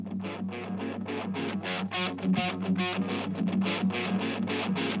Hello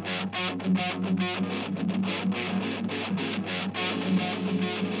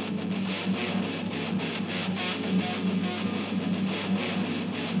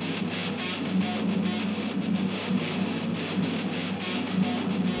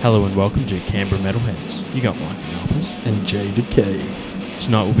and welcome to Canberra Metalheads. You got Marky Malphas and JDecay.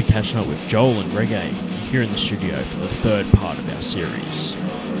 Tonight we'll be catching up with Joel and Reggae here in the studio for the third part of our series,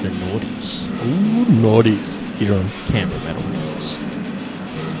 The Naughties. Ooh, Naughties. Here on Canberra Metalheads.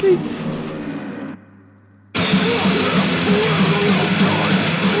 Skeet.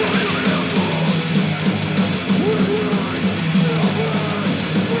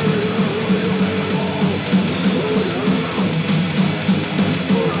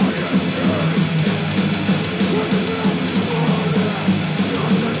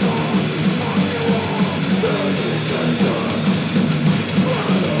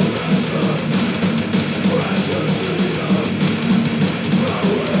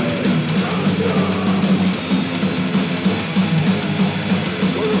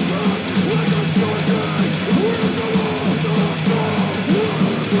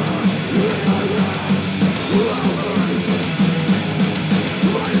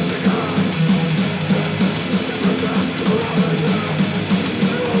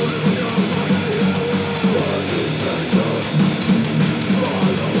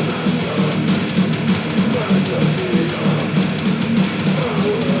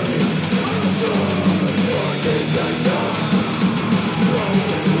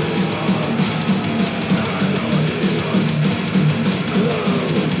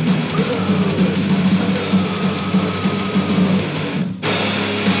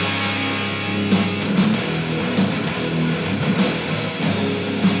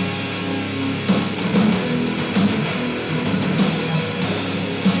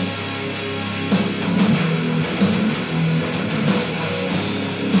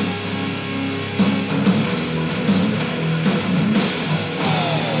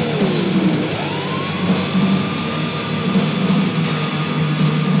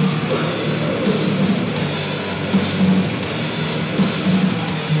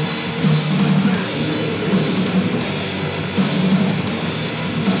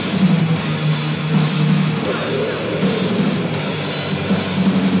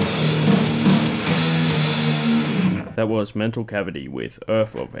 That was Mental Cavity with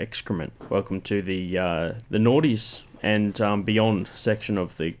Earth of Excrement. Welcome to the Naughties and Beyond section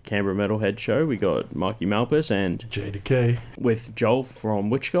of the Canberra Metalhead show. We got Marky Malphas and JDecay with Joel from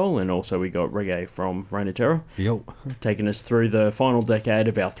Witch Goal, and also we got Reggae from Reign of Terror. Yo. Taking us through the final decade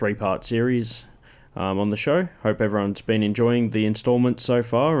of our three-part series on the show. Hope everyone's been enjoying the installments so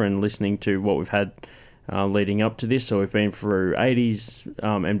far and listening to what we've had leading up to this. So we've been through 80s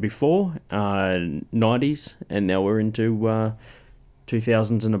and before, 90s, and now we're into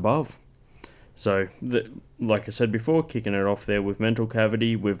 2000s and above. So, like I said before, kicking it off there with Mental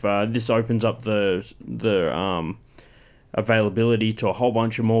Cavity. With this opens up the availability to a whole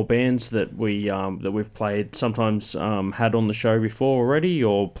bunch of more bands that we've played, sometimes had on the show before already,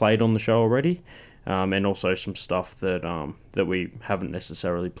 or played on the show already. And also some stuff that we haven't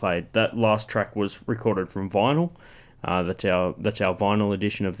necessarily played. That last track was recorded from vinyl. That's our vinyl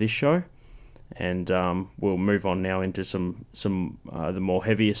edition of this show, and we'll move on now into some the more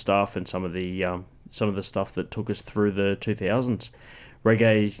heavier stuff and some of the stuff that took us through the 2000s.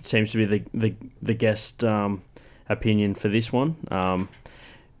 Reggae seems to be the guest opinion for this one.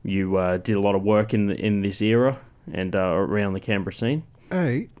 You did a lot of work in this era and around the Canberra scene.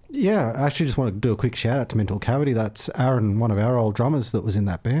 Hey. Yeah, I actually just want to do a quick shout out to Mental Cavity. That's Aaron, one of our old drummers that was in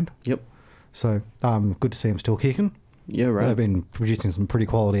that band. Yep. So good to see him still kicking. Yeah, right. They've been producing some pretty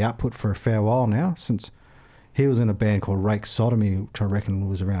quality output for a fair while now, since he was in a band called Rake Sodomy, which I reckon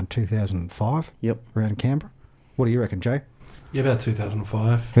was around 2005. Yep. Around Canberra. What do you reckon, Jay? Yeah, about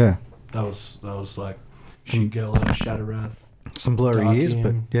 2005. Yeah. That was like Shigella, Shatterwrath. Some blurry Dark years, In.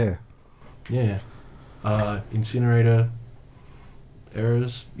 but yeah. Yeah. Incinerator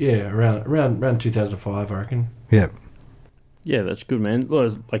eras. Yeah, around 2005, I reckon. Yeah. Yeah, that's good, man.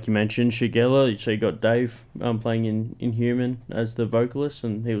 Like you mentioned, Shigella. So you got Dave playing in Inhuman as the vocalist,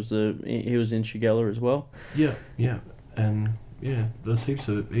 and he was in Shigella as well. Yeah, and yeah, there's heaps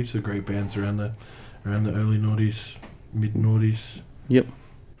of great bands around the early noughties, mid noughties. Yep.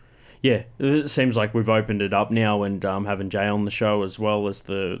 Yeah, it seems like we've opened it up now, and having Jay on the show as well as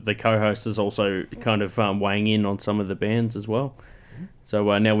the co-host is also kind of weighing in on some of the bands as well.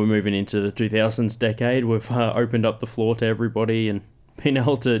 So now we're moving into the 2000s decade. We've opened up the floor to everybody and been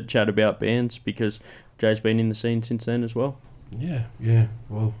able to chat about bands because Jay's been in the scene since then as well. Yeah.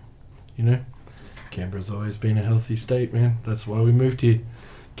 Well, Canberra's always been a healthy state, man. That's why we moved here.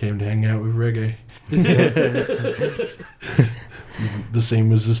 Came to hang out with reggae. The scene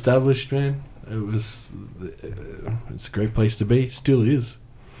was established, man. It's a great place to be. Still is.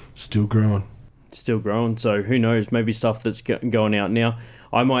 Still growing. Still growing. So who knows? Maybe stuff that's going out now.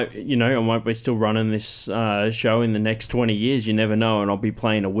 I might be still running this show in the next 20 years. You never know, and I'll be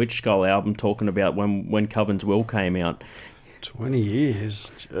playing a Witch Skull album talking about when Coven's Will came out. 20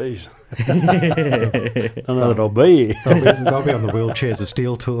 years? Jeez. I don't know that I'll be here. They'll be on the Wheelchairs of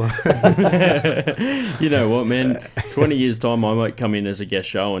Steel tour. You know what, man? 20 years' time, I might come in as a guest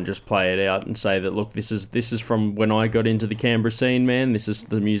show and just play it out and say that, look, this is from when I got into the Canberra scene, man. This is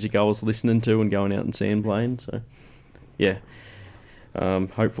the music I was listening to and going out and seeing playing. So, yeah.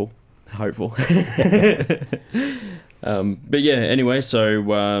 Hopeful. But yeah, anyway,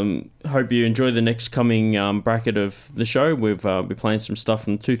 so hope you enjoy the next coming bracket of the show. We've been playing some stuff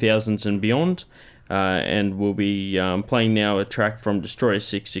from 2000s and beyond, and we'll be playing now a track from Destroyer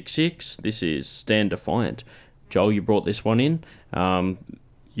 666. This is Stand Defiant. Joel, you brought this one in.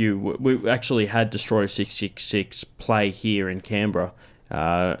 We actually had Destroyer 666 play here in Canberra.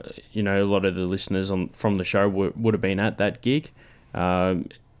 A lot of the listeners from the show would have been at that gig,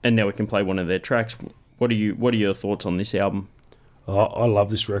 and now we can play one of their tracks. What are your thoughts on this album? I love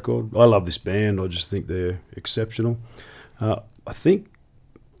this record. I love this band. I just think they're exceptional. I think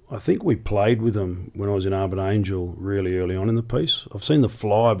we played with them when I was in Arbor Angel really early on in the piece. I've seen The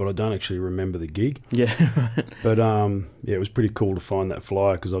Fly, but I don't actually remember the gig. Yeah, right. But it was pretty cool to find that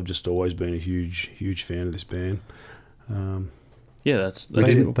flyer because I've just always been a huge fan of this band. That's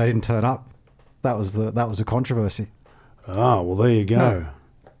they cool. didn't turn up. That was a controversy. Ah, well, there you go. No.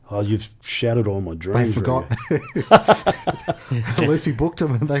 Oh, you've shattered all my dreams. They forgot. Lucy booked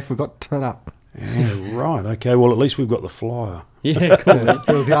them and they forgot to turn up. Yeah, right. Okay, well, at least we've got the flyer. Yeah, cool. Man.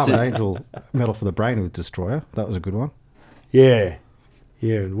 It was the Arbor Angel Metal for the Brain with Destroyer. That was a good one. Yeah.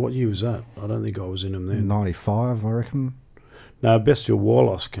 And what year was that? I don't think I was in them then. 95, I reckon. No, Bestial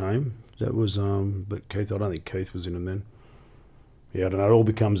Warloss came. That was, but Keith, I don't think Keith was in them then. Yeah, I don't know. It all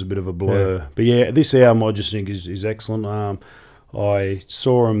becomes a bit of a blur. Yeah. But yeah, this album I just think is excellent. I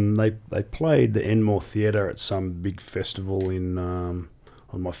saw them. They played the Enmore Theatre at some big festival on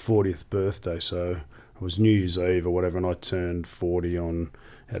my 40th birthday. So it was New Year's Eve or whatever, and I turned 40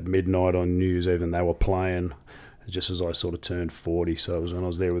 at midnight on New Year's Eve, and they were playing just as I sort of turned 40. So it was when I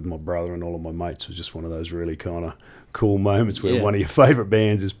was there with my brother and all of my mates. It was just one of those really kind of cool moments where one of your favourite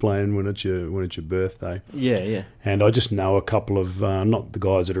bands is playing when it's your birthday. Yeah. And I just know a couple of not the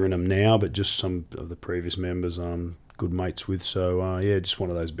guys that are in them now, but just some of the previous members. Good mates with, so just one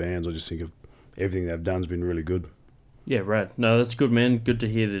of those bands. I just think of everything they've done's been really good. Yeah, rad. No, that's good, man. Good to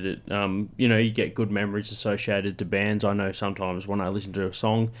hear that it, you get good memories associated to bands. I know sometimes when I listen to a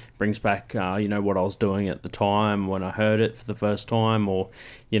song, it brings back, what I was doing at the time when I heard it for the first time, or,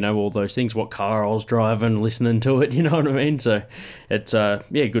 all those things, what car I was driving, listening to it, you know what I mean? So it's,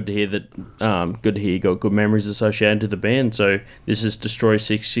 good to hear that, good to hear you got good memories associated to the band. So this is Destroy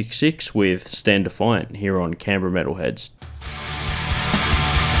 666 with Stand Defiant here on Canberra Metalheads.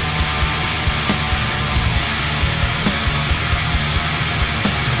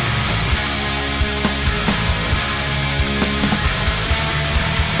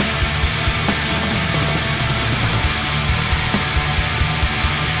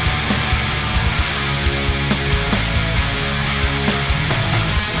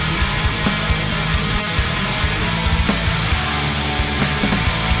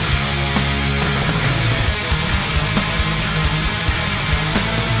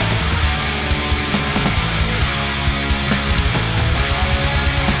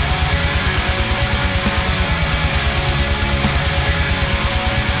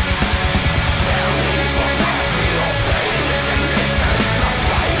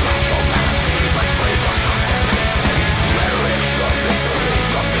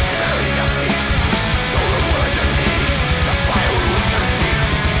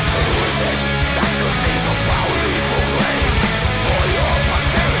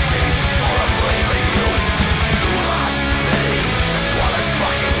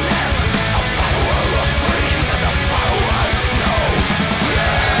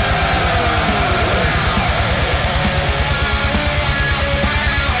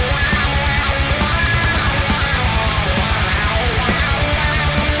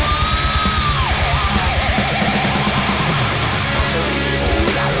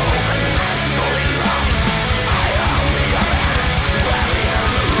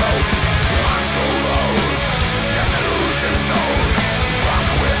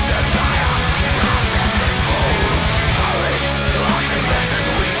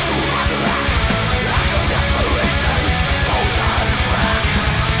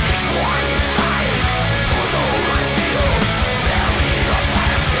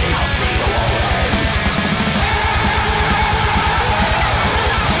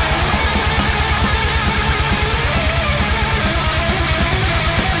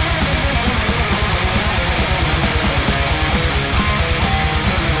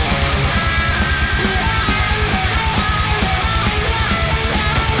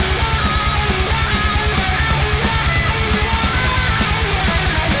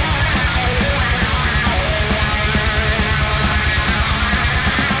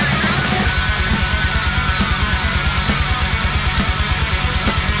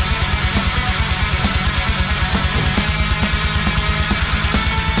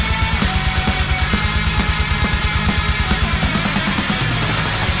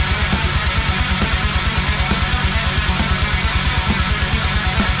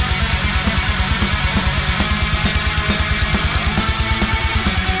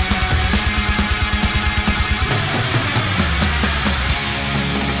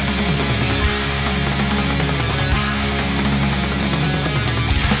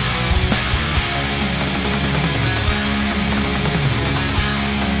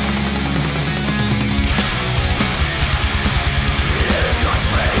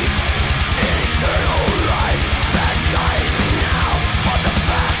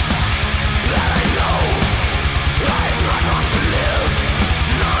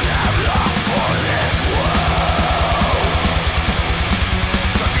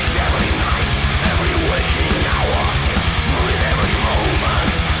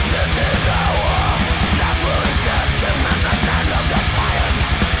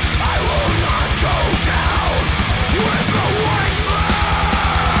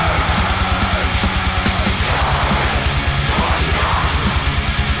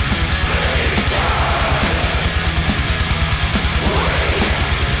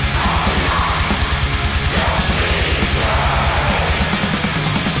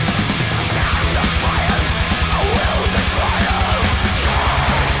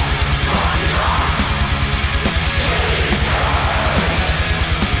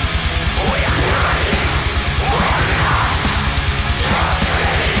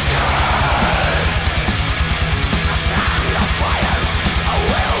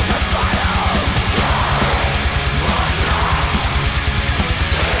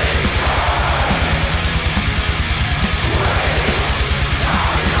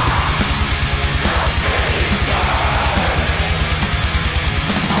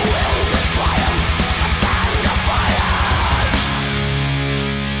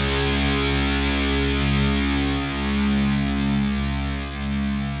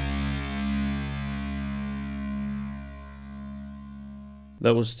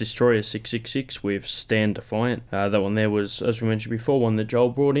 that was Destroyer 666 with Stand Defiant. That one there was, as we mentioned before, one that Joel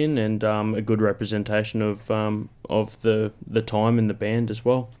brought in, and a good representation of the time in the band as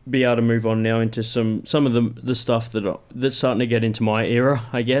well. Be able to move on now into some of the stuff that's starting to get into my era,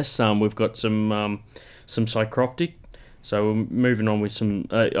 I guess. We've got some Psychroptic. So we're moving on with some...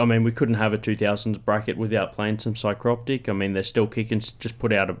 we couldn't have a 2000s bracket without playing some Psychroptic. I mean, they're still kicking, just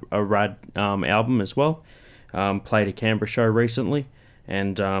put out a rad album as well. Played a Canberra show recently,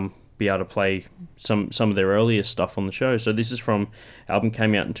 and be able to play some of their earlier stuff on the show. So this is from... album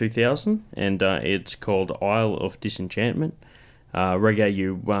came out in 2000, and it's called Isle of Disenchantment.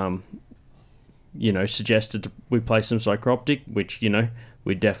 Reggae, you suggested we play some Psychroptic, which,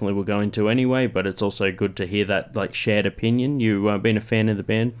 we definitely were going to anyway, but it's also good to hear that shared opinion. You been a fan of the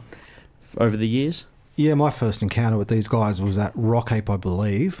band over the years? Yeah, my first encounter with these guys was at Rock Ape, I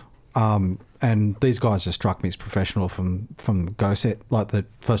believe. And these guys just struck me as professional from go set. Like the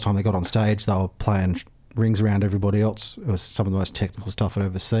first time they got on stage, they were playing rings around everybody else. It was some of the most technical stuff I'd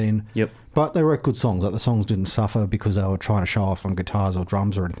ever seen. Yep. But they wrote good songs. Like the songs didn't suffer because they were trying to show off on guitars or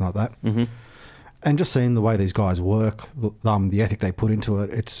drums or anything like that. Mm-hmm. And just seeing the way these guys work, the ethic they put into it,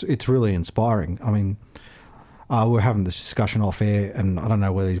 it's really inspiring. I mean, we're having this discussion off air, and I don't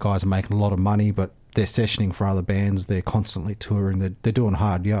know whether these guys are making a lot of money, but they're sessioning for other bands. They're constantly touring. They're doing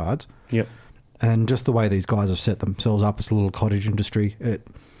hard yards. Yep. And just the way these guys have set themselves up as a little cottage industry, it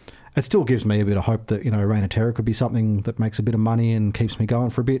still gives me a bit of hope that, Reign of Terror could be something that makes a bit of money and keeps me going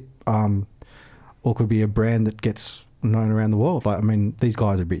for a bit, or could be a brand that gets known around the world. These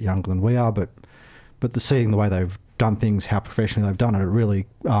guys are a bit younger than we are, but seeing the way they've done things, how professionally they've done it, it really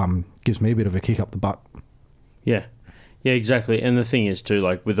gives me a bit of a kick up the butt. Yeah. Yeah, exactly. And the thing is too,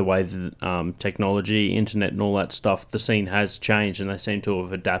 with the way that technology, internet and all that stuff, the scene has changed, and they seem to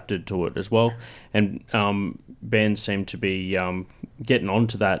have adapted to it as well. And bands seem to be getting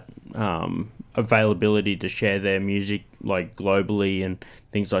onto that availability to share their music globally and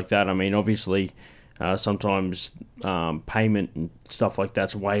things like that. Obviously... sometimes payment and stuff like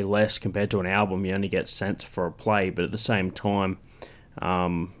that's way less compared to an album. You only get cents for a play, but at the same time,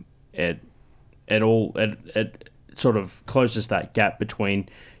 it sort of closes that gap between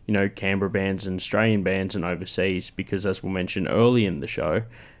Canberra bands and Australian bands and overseas, because as we mentioned early in the show,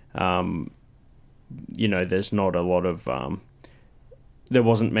 there's not a lot of there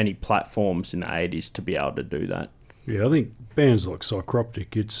wasn't many platforms in the 80s to be able to do that. Yeah, I think bands like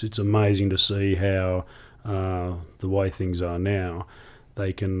Psychroptic, it's amazing to see how the way things are now,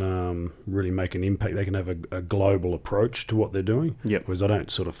 they can really make an impact. They can have a global approach to what they're doing. Yep. Whereas I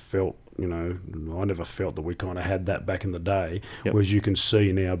don't sort of felt, I never felt that we kind of had that back in the day. Yep. Whereas you can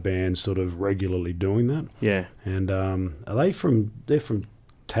see now bands sort of regularly doing that. Yeah. And they're from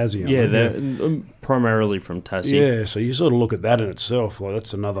Tassie, yeah, they? They're primarily from Tassie. Yeah, so you sort of look at that in itself,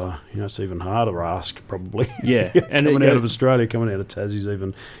 that's another, it's even harder ask probably. Yeah. And coming out of Australia, coming out of Tassie's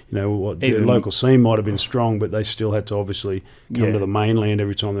even, the local scene might have been strong, but they still had to obviously come to the mainland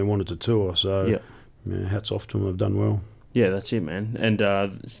every time they wanted to tour. So, hats off to them, they've done well. Yeah, that's it, man. And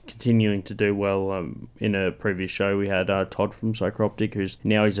continuing to do well. In a previous show, we had Todd from Psychroptic, who's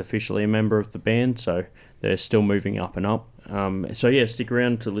now he's officially a member of the band, so they're still moving up and up. Stick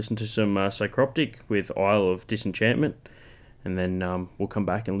around to listen to some Psychroptic with Isle of Disenchantment, and then we'll come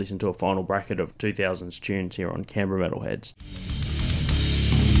back and listen to a final bracket of 2000s tunes here on Canberra Metalheads.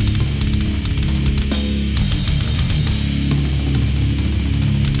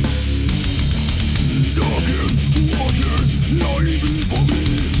 Not even for me,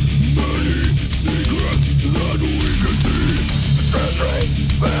 many secrets that we can see. Treachery,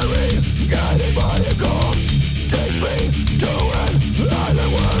 very guided by a ghost, takes me to an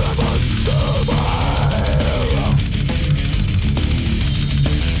island where I must survive.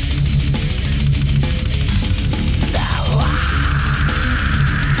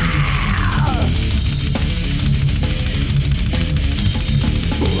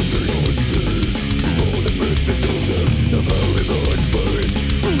 The very good space,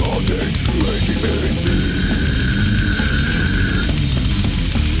 longing, making me see.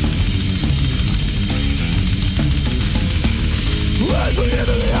 As we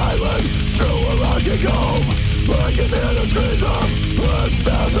enter the island, through a rocky cove, I can hear the screams of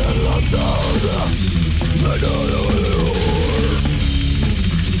 1,000 lost souls. I don't know where they roar.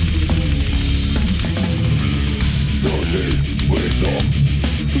 Don't need wisdom,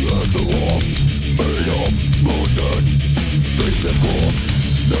 at the wolf. Made of motion, beats and corpse,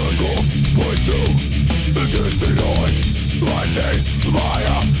 circle, point to the distant night. Rising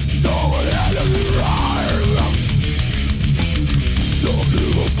fire, someone had to rise. Don't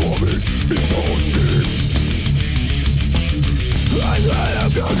live for me, it's all deep. I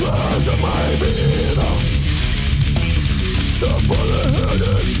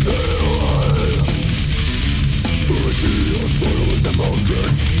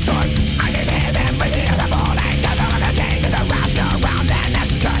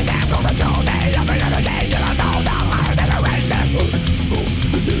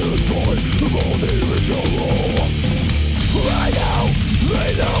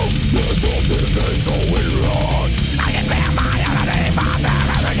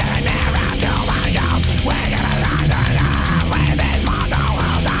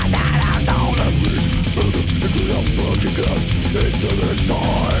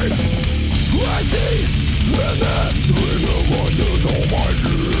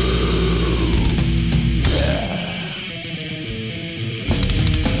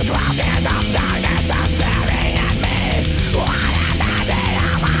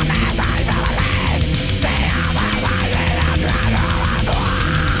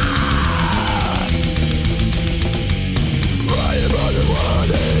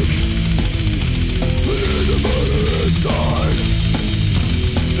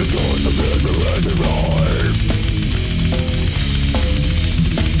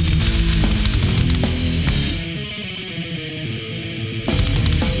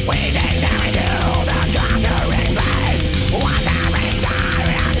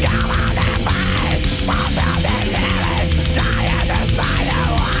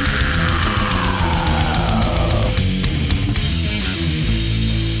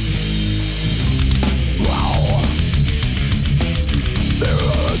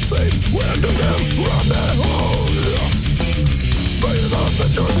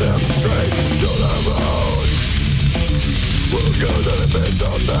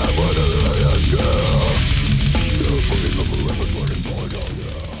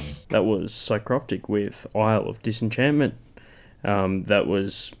That was Psychroptic with Isle of Disenchantment. That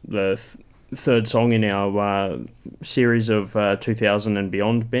was the third song in our series of 2000 and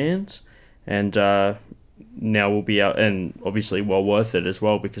beyond bands, and now we'll be out, and obviously well worth it as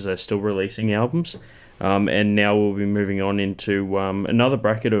well because they're still releasing albums. And now we'll be moving on into another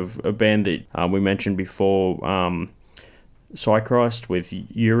bracket of a band that we mentioned before, Psychrist with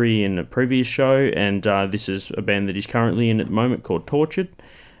Yuri in a previous show, and this is a band that he's currently in at the moment called Tortured.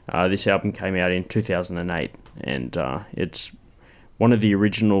 This album came out in 2008, and it's one of the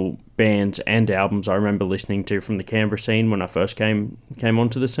original bands and albums I remember listening to from the Canberra scene when I first came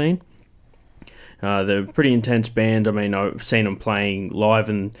onto the scene. They're a pretty intense band. I mean, I've seen them playing live,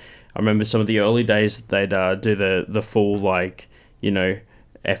 and I remember some of the early days they'd do the full, like, you know,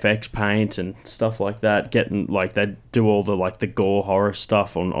 FX paint and stuff like that. Getting, like, they'd do all the, like, the gore horror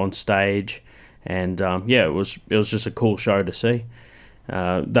stuff on stage, and yeah, it was just a cool show to see.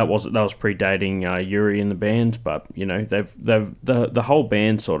 That was predating Yuri and the band, but you know the whole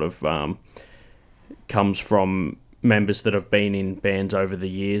band sort of comes from members that have been in bands over the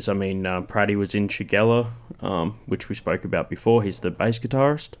years. I mean, Praddy was in Shigella, which we spoke about before. He's the bass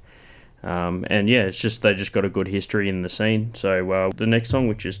guitarist, and yeah, it's just they just got a good history in the scene. So the next song,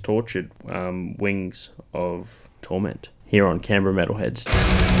 which is Tortured, Wings of Torment, here on Canberra Metalheads.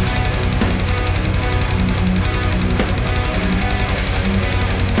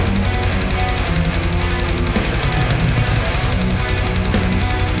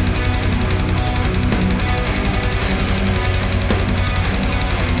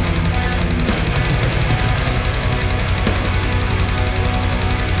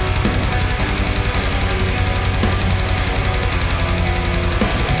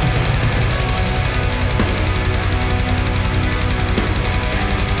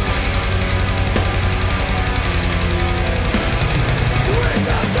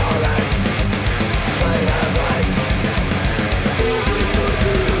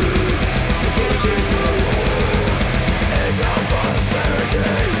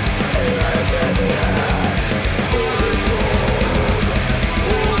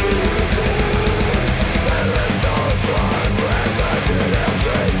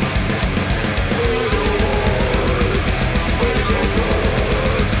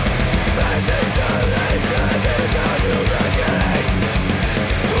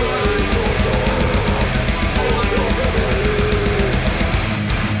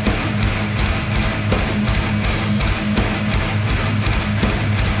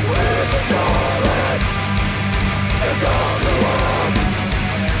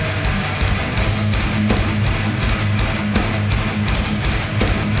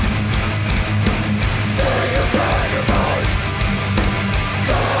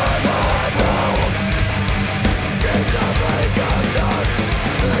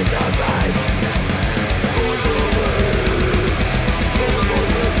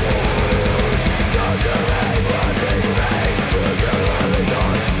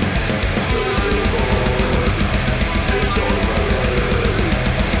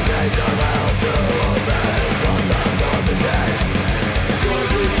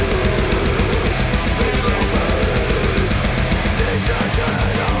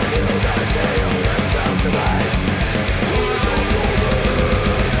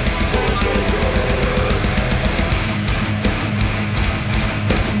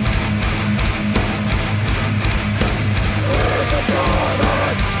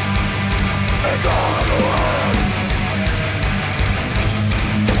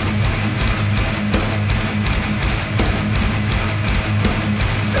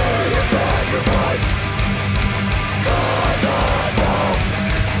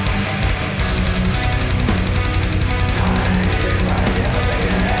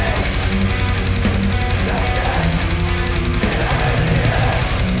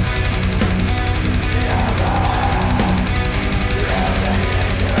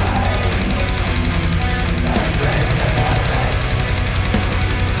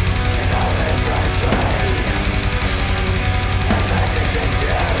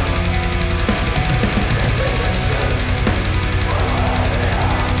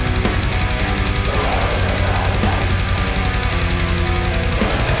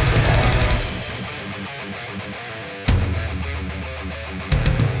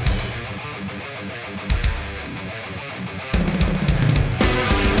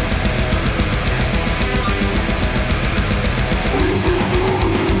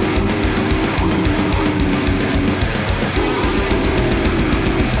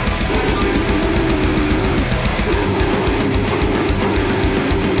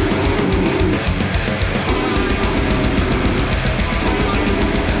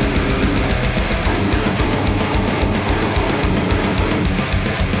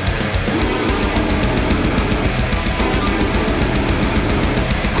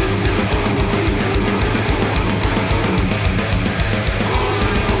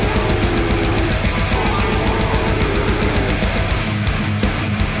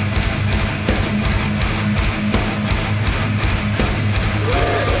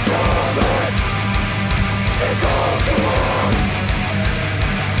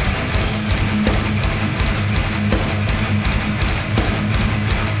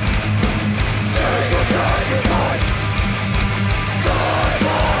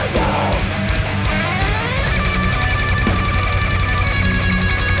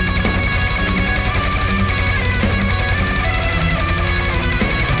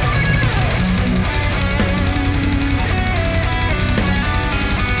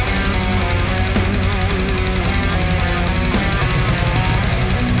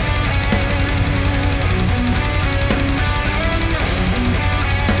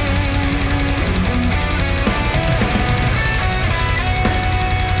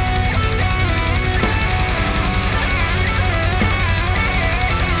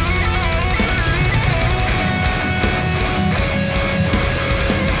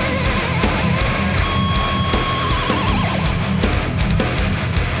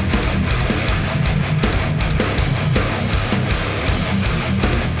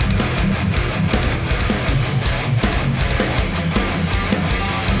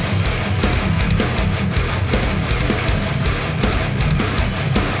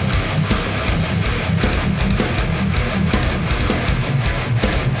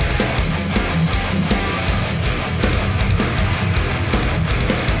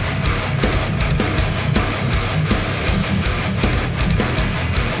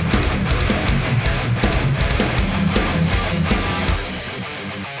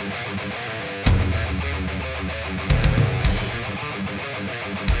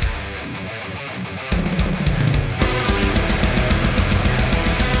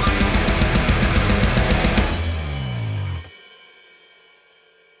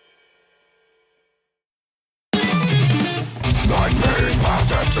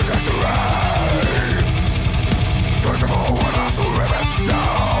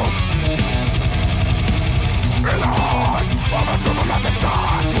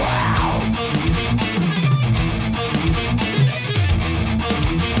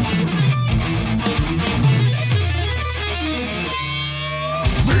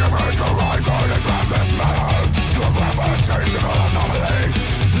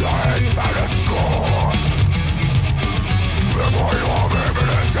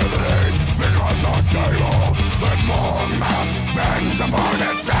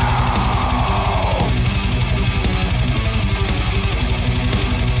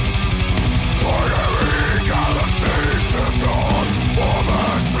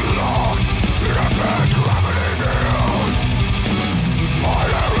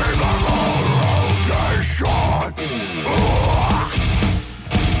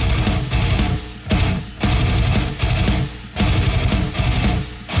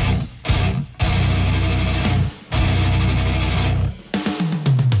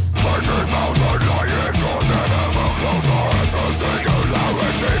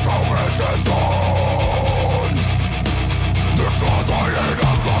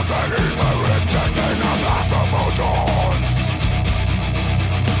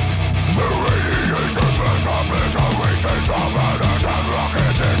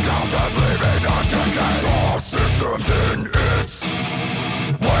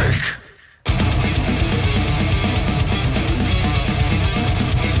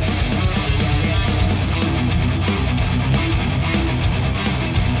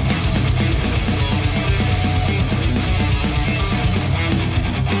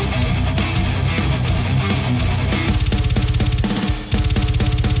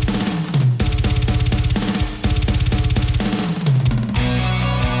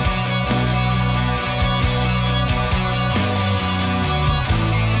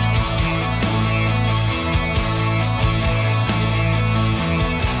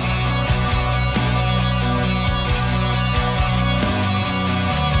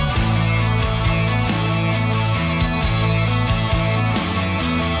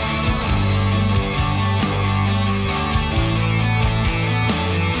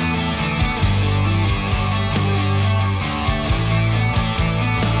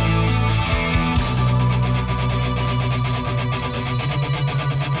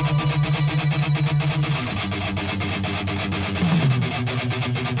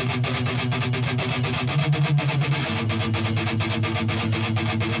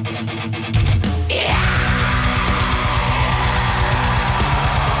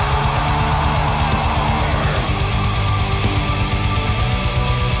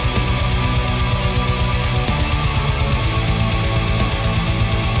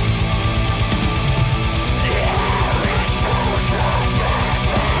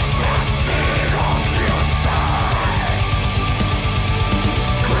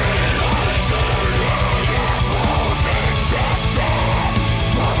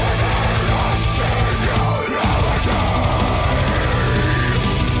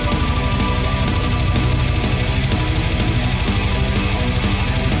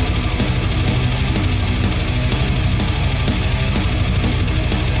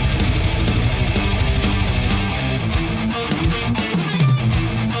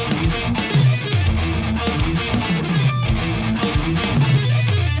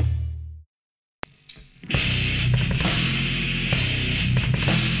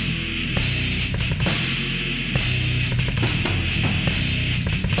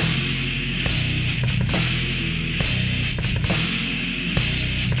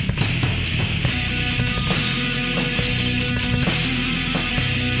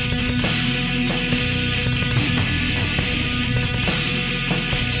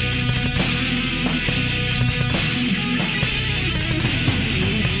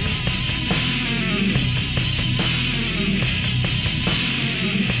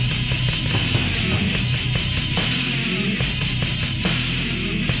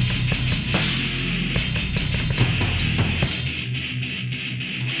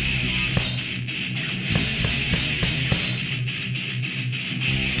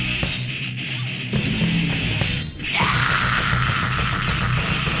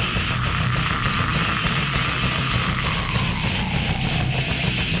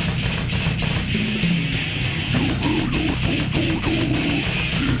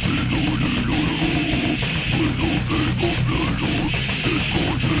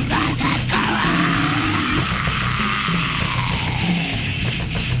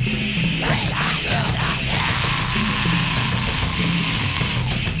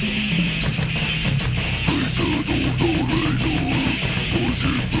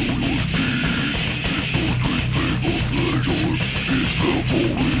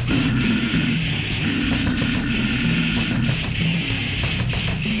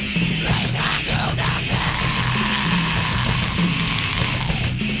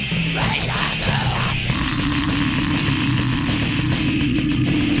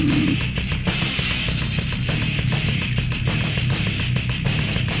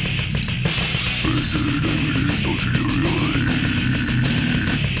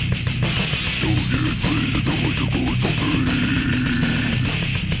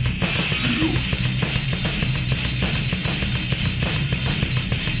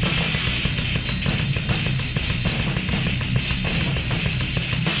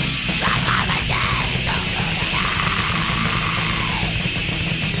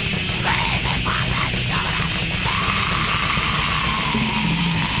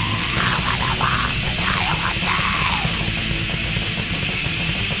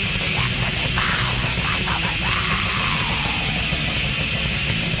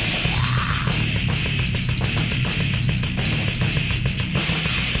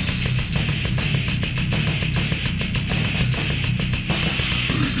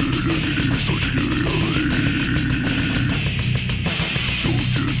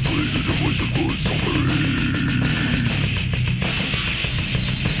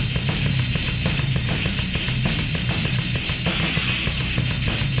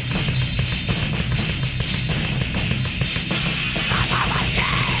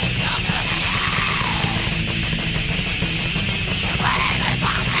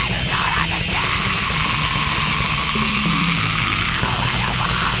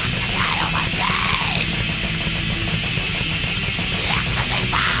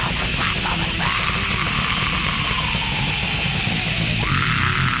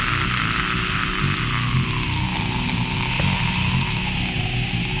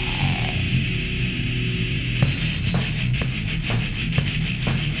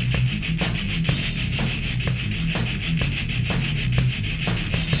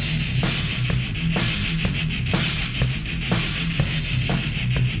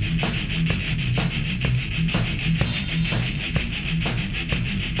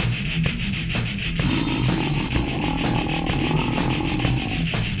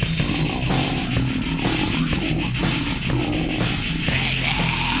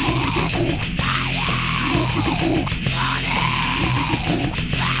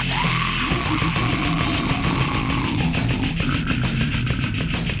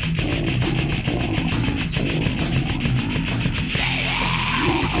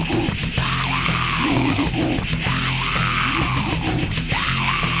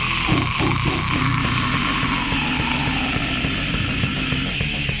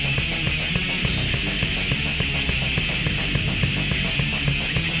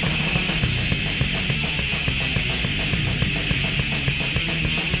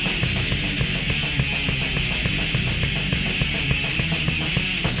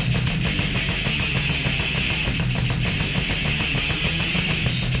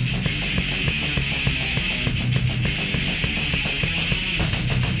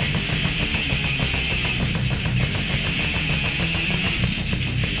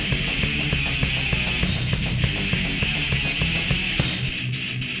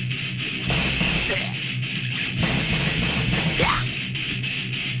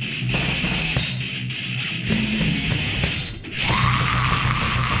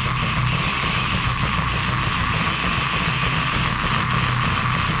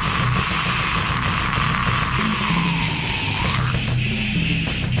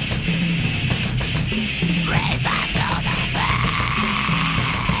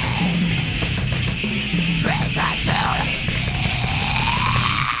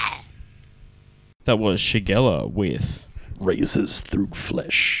 That was Shigella with Razors Through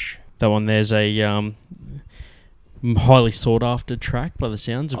Flesh. that one. There's a highly sought after track by the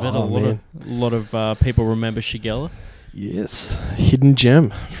sounds of it. Oh, A lot of people remember Shigella. Yes, hidden gem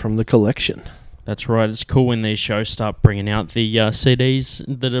from the collection. That's right. It's cool when these shows start bringing out the CDs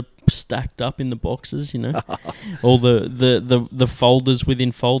that are stacked up in the boxes. You know, all the folders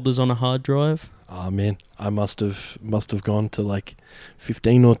within folders on a hard drive. Oh man, I must have gone to like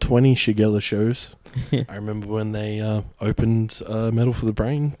 15 or 20 Shigella shows. I remember when they opened Metal for the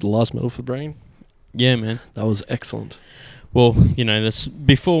Brain, the last Metal for the Brain. Yeah, man. That was excellent. Well, you know, that's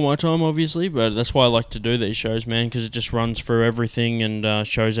before my time, obviously, but that's why I like to do these shows, man, because it just runs through everything and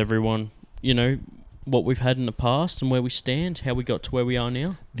shows everyone, you know, what we've had in the past and where we stand, how we got to where we are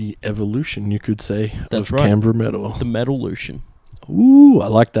now. The evolution, you could say, That's of right. Canberra metal. The Metallution. Ooh, I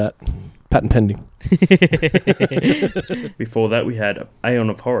like that. Patent pending. Before that, we had Aeon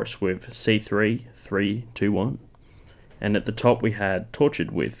of Horus with C3 321. And at the top, we had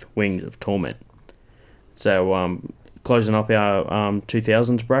Tortured with Wings of Torment. So, closing up our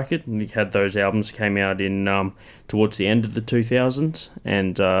 2000s bracket, we had those albums came out in towards the end of the 2000s.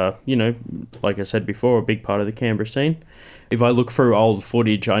 And, you know, like I said before, a big part of the Canberra scene. If I look through old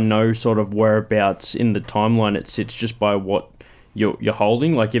footage, I know sort of whereabouts in the timeline it sits just by what you're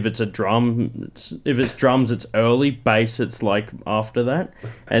holding. Like if it's drums, it's early, bass it's like after that,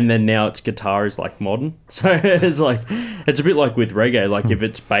 and then now it's guitar is like modern. So it's like it's a bit like with reggae. Like if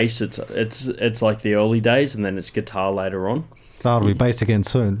it's bass, it's like the early days, and then it's guitar later on. That'll be bass again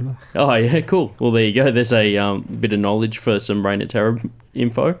soon. Oh yeah, cool. Well there you go. There's a bit of knowledge for some Reign of Terror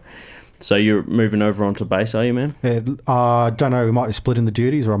info. So you're moving over onto bass, are you, man? Yeah, I don't know. We might be splitting the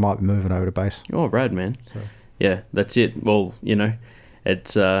duties, or I might be moving over to bass. Oh, rad, man. So. Yeah, that's it. Well, you know,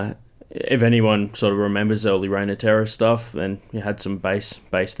 it's if anyone sort of remembers early Reign of Terror stuff, then you had some bass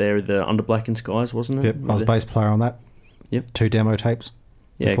there, the Under Blackened Skies, wasn't it? Yep, I was bass player on that. Yep. 2 demo tapes.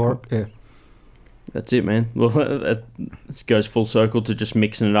 Yeah, before cool. it. Yeah. That's it, man. Well, it goes full circle to just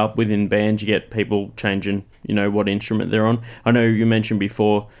mixing it up within bands. You get people changing, what instrument they're on. I know you mentioned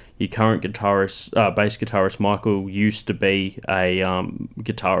before your current guitarist, bass guitarist Michael, used to be a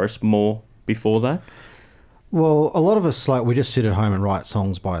guitarist more before that. Well, a lot of us, we just sit at home and write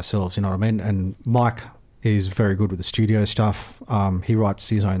songs by ourselves, you know what I mean? And Mike is very good with the studio stuff. He writes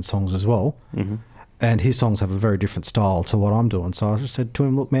his own songs as well. Mm-hmm. And his songs have a very different style to what I'm doing. So I just said to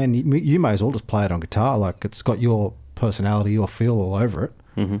him, look, man, you may as well just play it on guitar. It's got your personality, your feel all over it.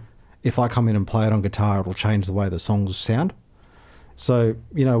 Mm-hmm. If I come in and play it on guitar, it'll change the way the songs sound. So,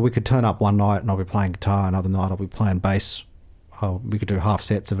 we could turn up one night and I'll be playing guitar, another night I'll be playing bass. We could do half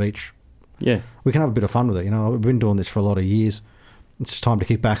sets of each. Yeah. We can have a bit of fun with it. We've been doing this for a lot of years. It's just time to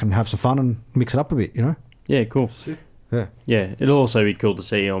kick back and have some fun and mix it up a bit, Yeah, cool. Sick. Yeah, it'll also be cool to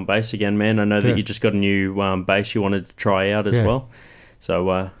see you on bass again, man. I know that you just got a new bass you wanted to try out as well.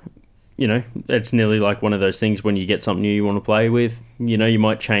 So, it's nearly like one of those things when you get something new you want to play with, you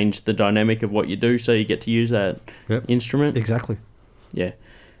might change the dynamic of what you do so you get to use that instrument. Exactly. Yeah.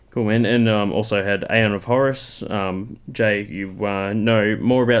 Cool, man. And also had Aeon of Horus. Jay, you know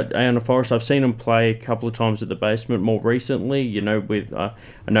more about Aeon of Horus. I've seen him play a couple of times at the basement more recently, with I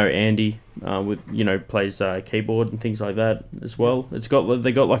know Andy plays keyboard and things like that as well.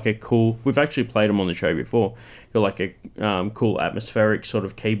 They got like a cool, we've actually played them on the show before, got like a cool atmospheric sort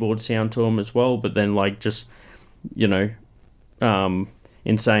of keyboard sound to them as well, but then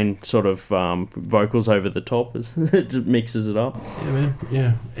insane sort of vocals over the top. It just mixes it up. Yeah, man.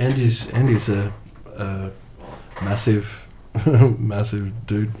 Yeah, Andy's a massive massive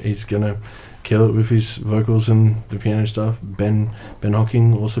dude. He's gonna kill it with his vocals and the piano stuff. Ben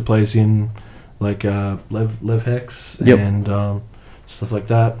Hocking also plays in Lev Hex and stuff like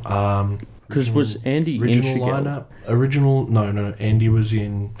that. Because was Andy original in lineup? No. Andy was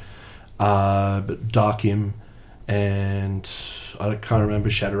in Dark Him. And I can't remember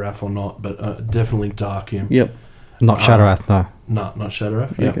Shatterath or not, but definitely Dark Him. Yep. Not Shatterath, no. No, not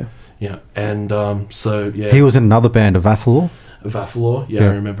Shatterath. Yeah. Okay. Yeah. And he was in another band, of Vathalor. Vathalor, yeah,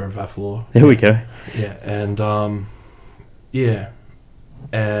 I remember Vathalor. There we go. Yeah,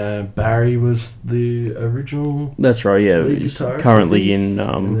 and Barry was the original. That's right. Yeah, he's currently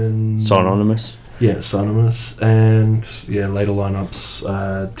in Synonymous. Yeah, Synonymous, and later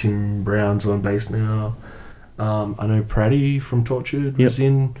lineups. Tim Brown's on bass now. I know Praddy from Tortured was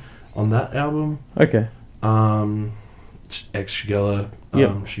in on that album. Okay. Ex-Shigella,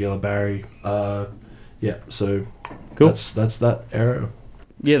 Shigella Barry. So cool. That's that era.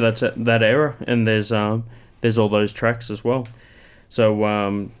 Yeah, that's that era, and there's all those tracks as well.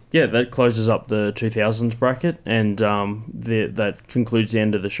 So that closes up the 2000s bracket, and that concludes the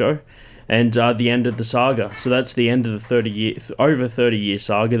end of the show. And the end of the saga. So that's the end of the over 30 year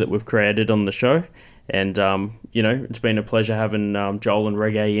saga that we've created on the show. And, it's been a pleasure having Joel and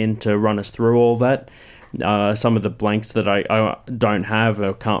Reggae in to run us through all that. Some of the blanks that I don't have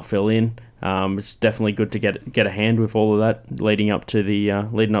or can't fill in. It's definitely good to get a hand with all of that leading up to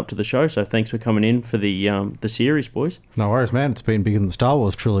the show. So thanks for coming in for the series, boys. No worries, man. It's been bigger than the Star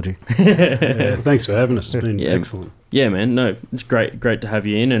Wars trilogy. Thanks for having us. It's been excellent. Yeah, man. No, it's great to have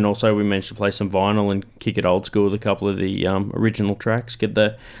you in. And also we managed to play some vinyl and kick it old school with a couple of the original tracks, get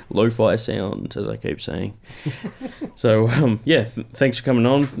the lo-fi sound, as I keep saying. So, thanks for coming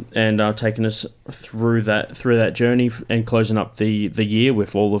on and taking us through that journey and closing up the year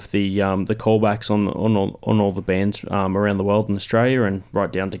with all of the callbacks on all the bands around the world in Australia and right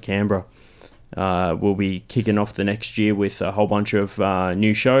down to Canberra. We'll be kicking off the next year with a whole bunch of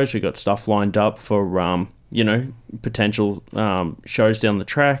new shows. We've got stuff lined up for potential shows down the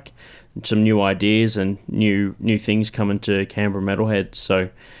track, some new ideas and new things coming to Canberra Metalheads. So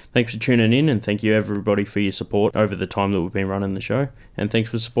thanks for tuning in, and thank you everybody for your support over the time that we've been running the show, and thanks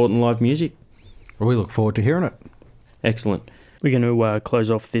for supporting live music. Well, we look forward to hearing it. Excellent. We're going to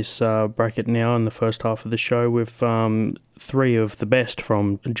close off this bracket now in the first half of the show with three of the best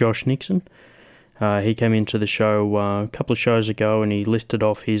from Josh Nixon. He came into the show a couple of shows ago and he listed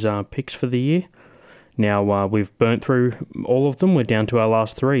off his picks for the year. Now we've burnt through all of them. We're down to our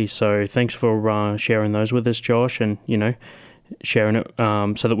last three. So thanks for sharing those with us, Josh, and sharing it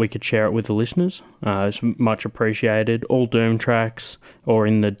so that we could share it with the listeners. It's much appreciated. All Doom tracks or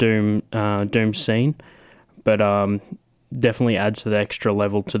in the Doom scene, but definitely adds that extra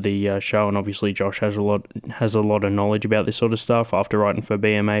level to the show. And obviously, Josh has a lot of knowledge about this sort of stuff after writing for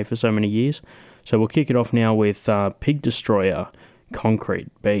BMA for so many years. So we'll kick it off now with Pig Destroyer, Concrete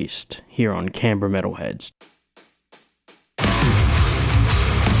Beast, here on Canberra Metalheads.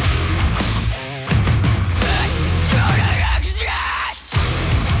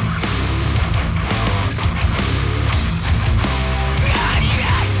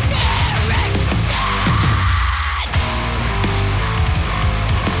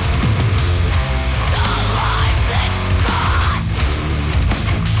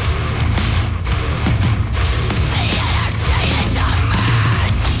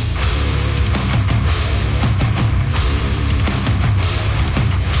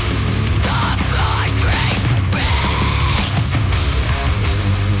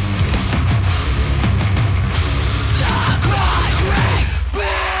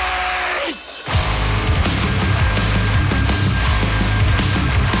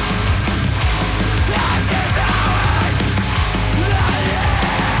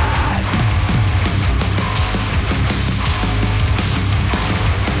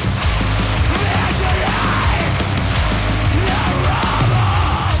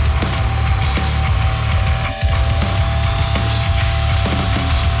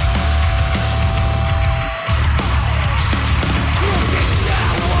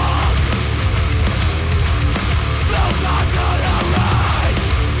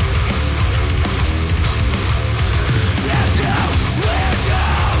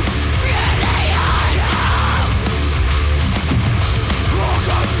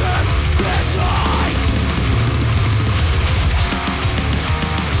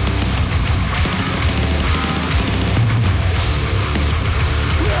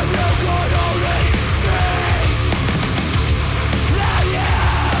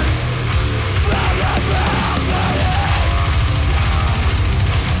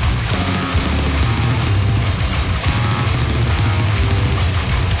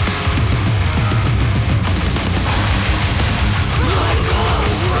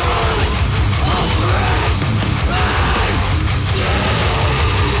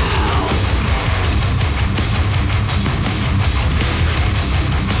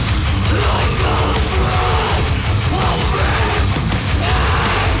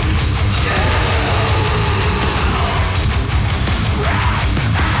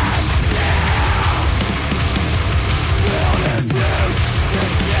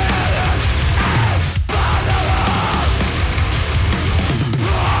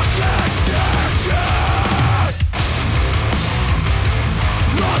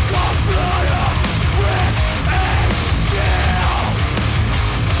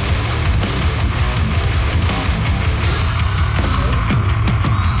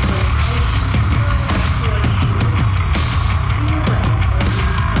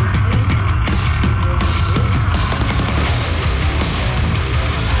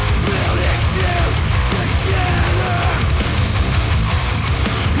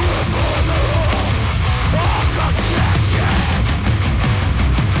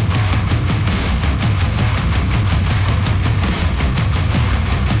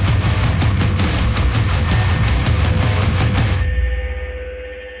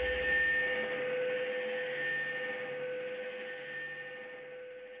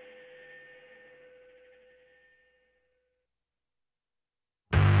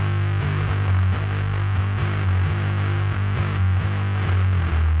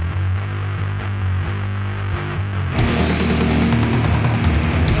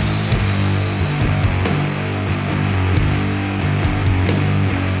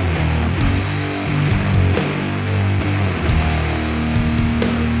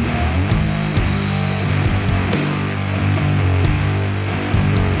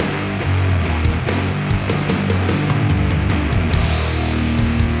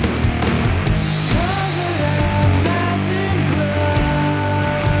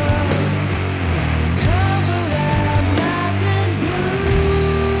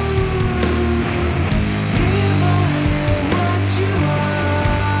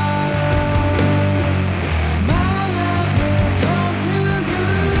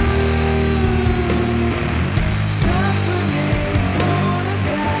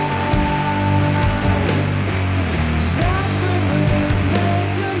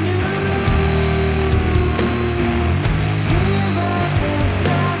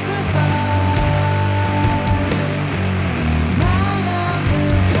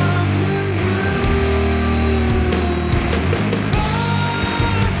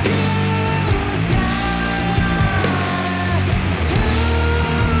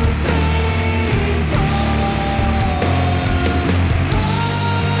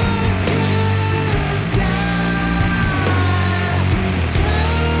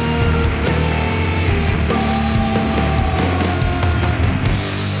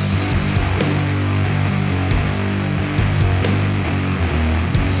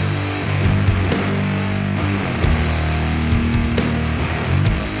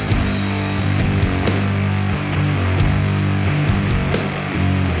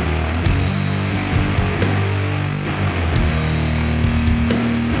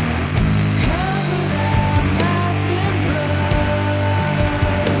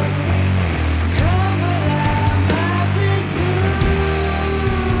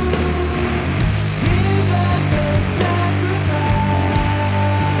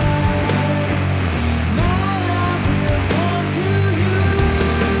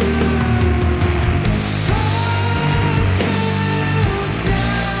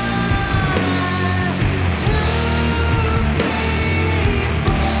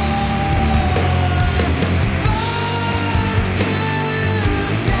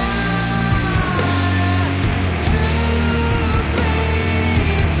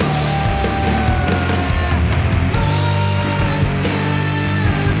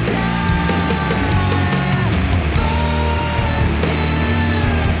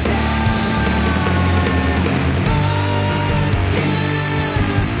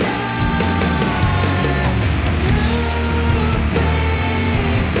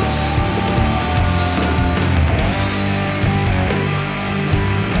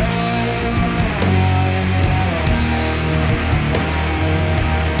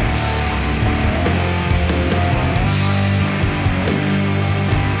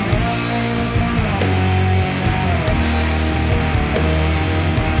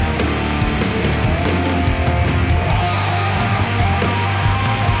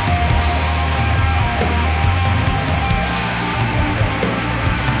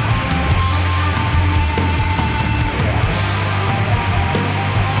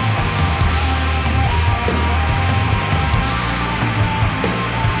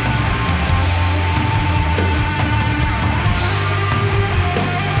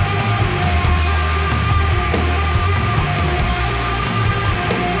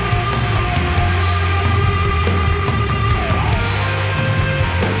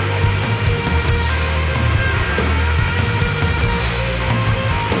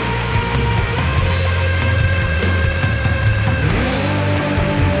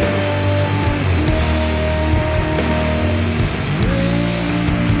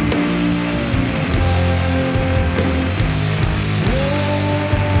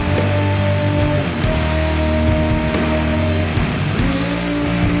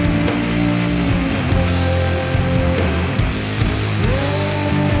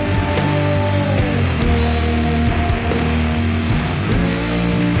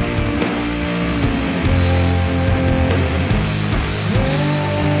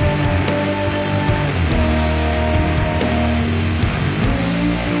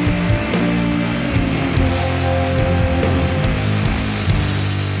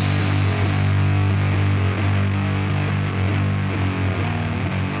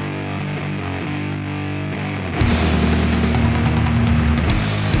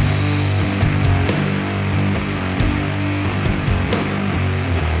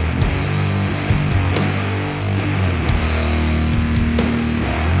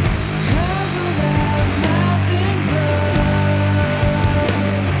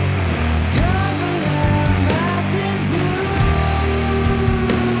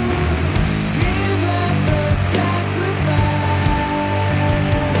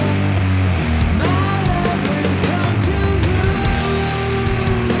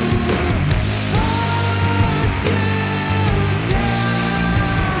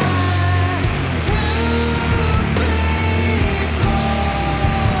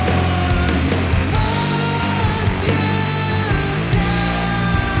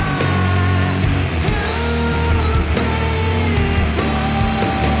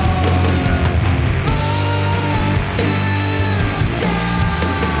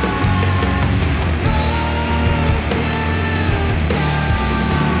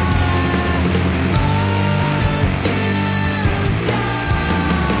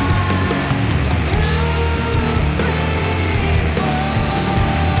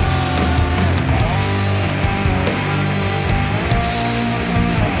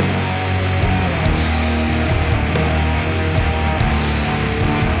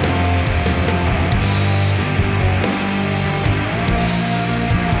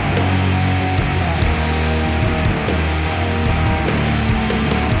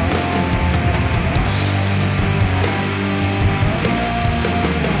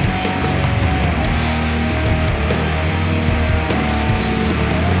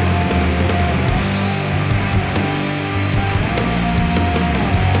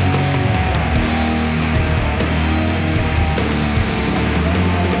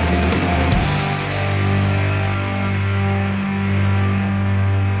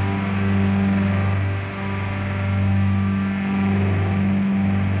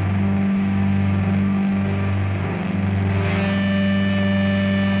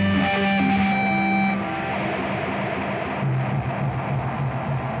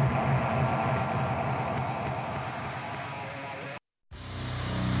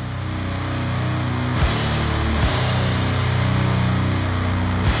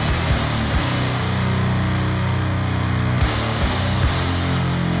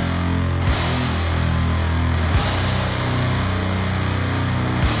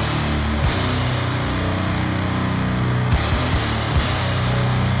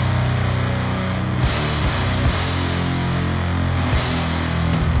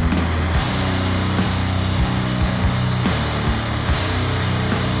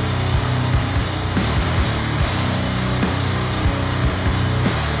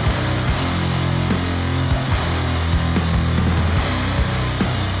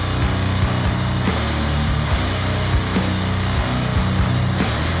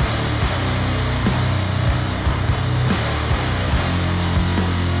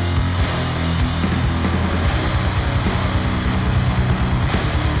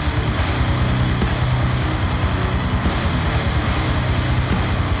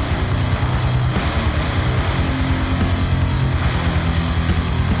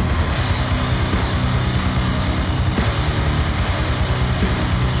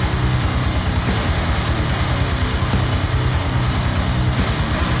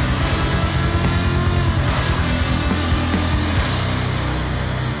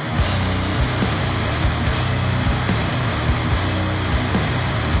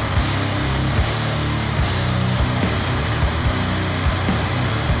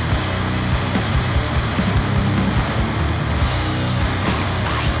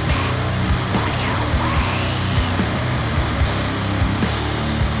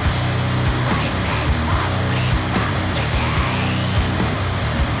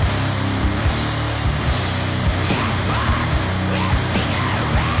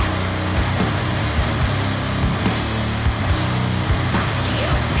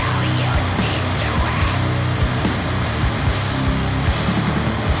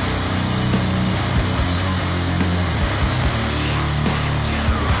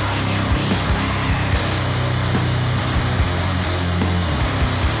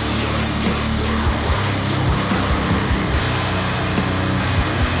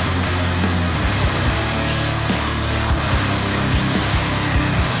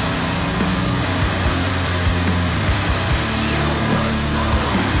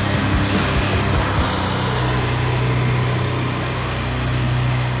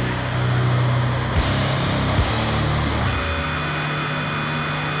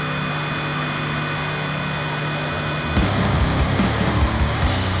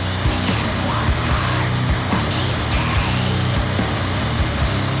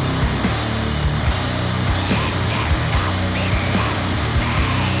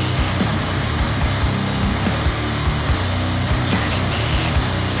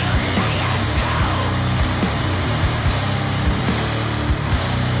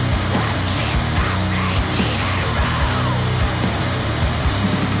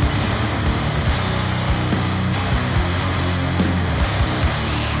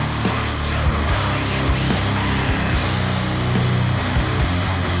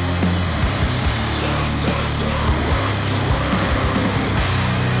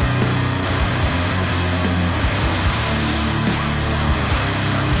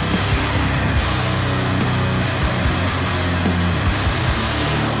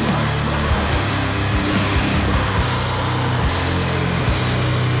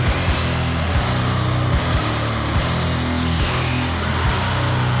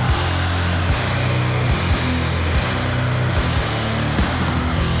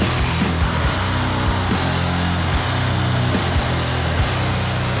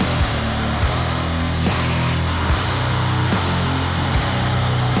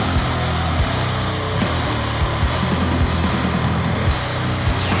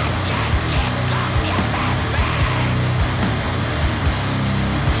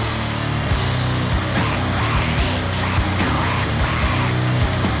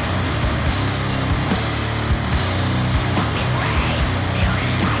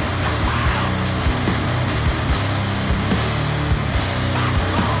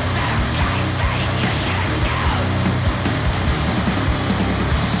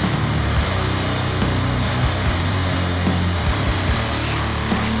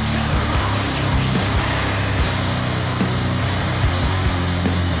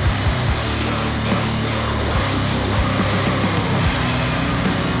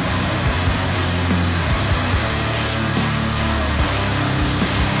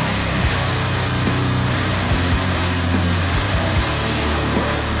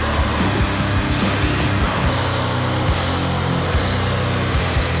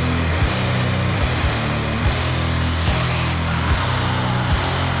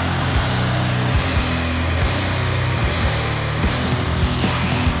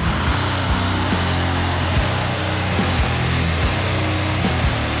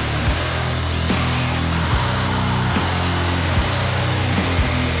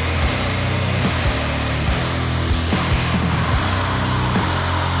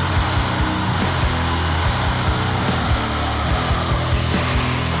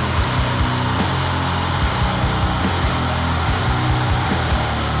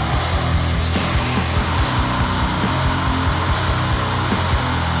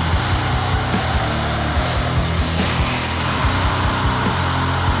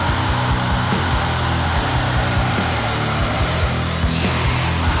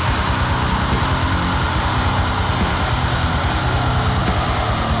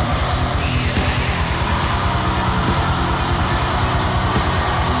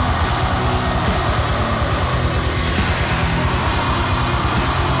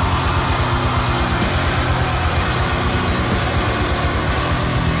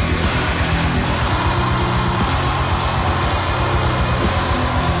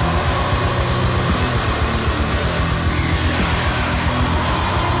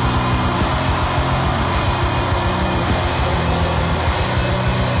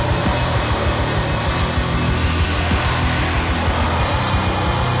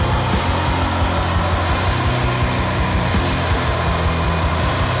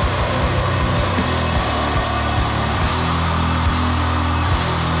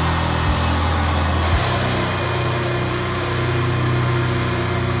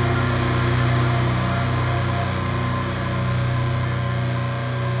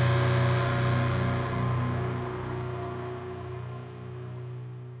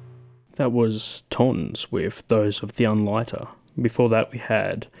 That was Tons with Those of the Unlighter. Before that we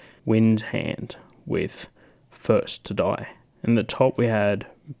had Wind Hand with First to Die. And at the top we had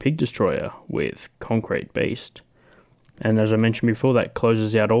Pig Destroyer with Concrete Beast. And as I mentioned before, that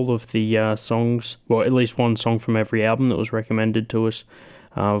closes out all of the songs, well, at least one song from every album that was recommended to us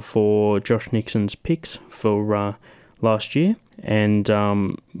for Josh Nixon's picks for last year. And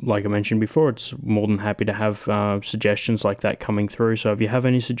like I mentioned before, it's more than happy to have suggestions like that coming through. So if you have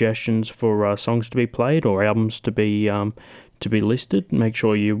any suggestions for songs to be played or albums to be listed, make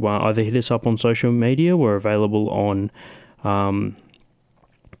sure you either hit us up on social media. We're available on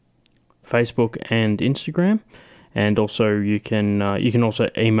Facebook and Instagram. And also you can also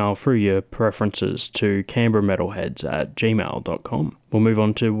email through your preferences to canberrametalheads@gmail.com. We'll move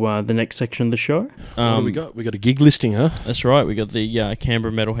on to the next section of the show. What do we got? We got a gig listing, huh? That's right. We got the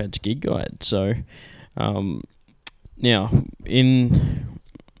Canberra Metalheads gig guide. So now don't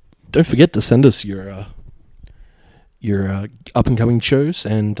forget to send us your up and coming shows,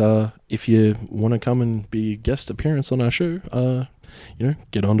 and if you want to come and be a guest appearance on our show,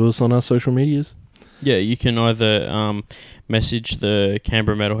 get onto us on our social medias. Yeah, you can either message the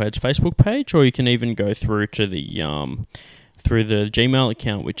Canberra Metalheads Facebook page, or you can even go through to the Gmail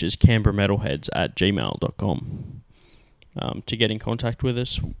account, which is canberrametalheads@gmail.com, to get in contact with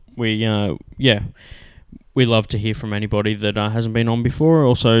us. We love to hear from anybody that hasn't been on before.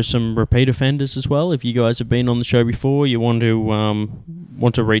 Also, some repeat offenders as well. If you guys have been on the show before, you want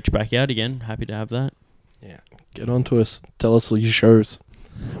to reach back out again, happy to have that. Yeah, get on to us. Tell us all your shows.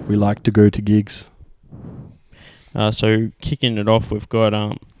 We like to go to gigs. So kicking it off, we've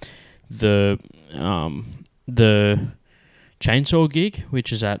got the Chainsaw gig,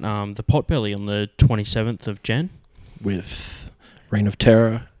 which is at the Potbelly on the 27th of Jan. With Reign of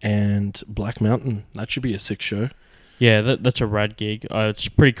Terror and Black Mountain. That should be a sick show. Yeah, that's a rad gig. It's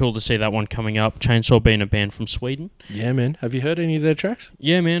pretty cool to see that one coming up. Chainsaw being a band from Sweden. Yeah, man. Have you heard any of their tracks?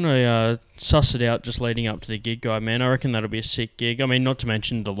 Yeah, man. I sussed it out just leading up to the gig guide, man. I reckon that'll be a sick gig. I mean, not to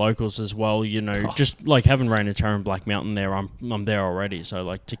mention the locals as well. Just like having Reign of Terror and Black Mountain there, I'm there already. So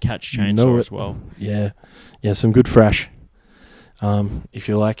like to catch Chainsaw as well. Yeah, some good thrash. If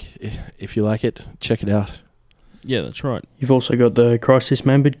you like it, check it out. Yeah, that's right. You've also got the Christ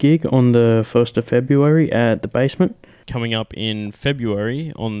Dismembered gig on the 1st of February at the Basement. Coming up in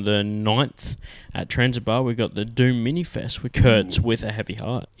February on the 9th at Transit Bar, we've got the Doom Mini Fest with Kurtz with a Heavy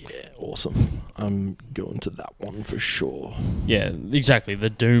Heart. Yeah, awesome. I'm going to that one for sure. Yeah, exactly.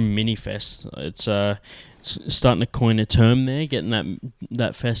 The Doom Mini Fest. It's starting to coin a term there, getting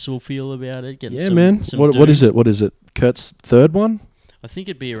that festival feel about it. Man. What is it? What is it? Kurt's third one? I think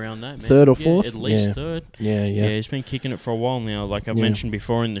it'd be around that, man. Third or fourth? At least third. Yeah. Yeah, he's been kicking it for a while now. Like I've mentioned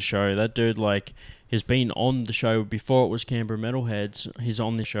before in the show, that dude, has been on the show before it was Canberra Metalheads. He's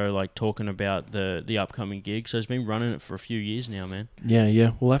on the show, talking about the upcoming gig. So he's been running it for a few years now, man.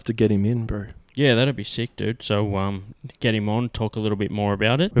 Yeah. We'll have to get him in, bro. Yeah, that'd be sick, dude. So get him on, talk a little bit more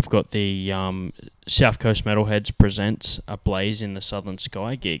about it. We've got the South Coast Metalheads presents A Blaze in the Southern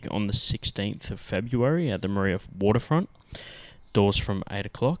Sky gig on the 16th of February at the Maria Waterfront. Doors from 8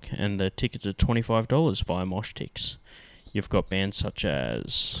 o'clock, and the tickets are $25 via Mosh Tix. You've got bands such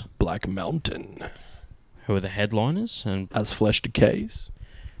as Black Mountain, who are the headliners, and As Flesh Decays,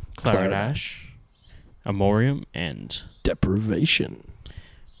 Claret Ash, Amorium, and Deprivation.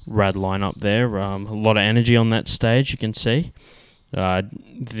 Rad lineup there. A lot of energy on that stage, you can see.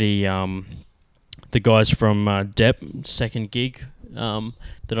 The guys from Dep, second gig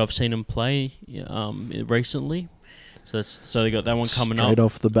that I've seen them play recently. So they got that one coming up. Straight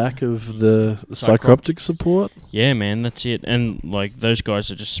off the back of the Psychroptic support. Yeah, man, that's it. And those guys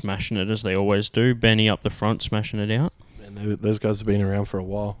are just smashing it as they always do. Benny up the front, smashing it out. Man, those guys have been around for a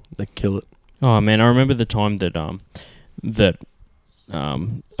while. They kill it. Oh man, I remember the time that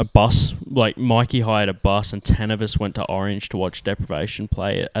a bus, Mikey hired a bus and 10 of us went to Orange to watch Deprivation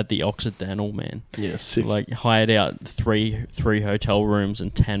play at the Occidental, man. Yeah, sick. Hired out three hotel rooms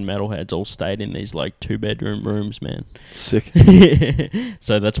and 10 metalheads all stayed in these 2-bedroom rooms, man. Sick.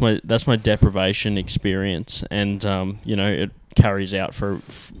 So that's my Deprivation experience, and it carries out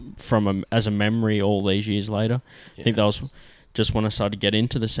as a memory all these years later. Yeah. I think that was just when I started to get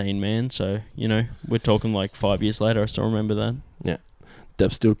into the scene, man. So we're talking 5 years later. I still remember that. Yeah.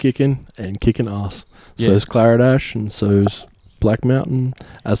 Dep's still kicking and kicking ass. So's Claret Ash, and so's Black Mountain,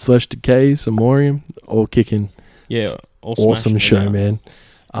 As Flesh Decays, Amorium, all kicking. Yeah, all awesome show, man.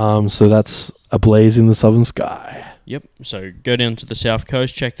 So that's A Blaze in the Southern Sky. Yep. So go down to the South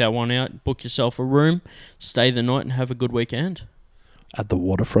Coast, check that one out, book yourself a room, stay the night, and have a good weekend at the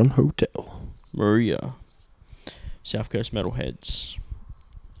Waterfront Hotel, Maria. South Coast Metalheads.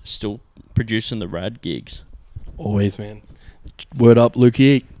 Still producing the rad gigs. Always, man. Word up,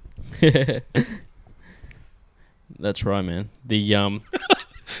 Lukey. That's right, man. The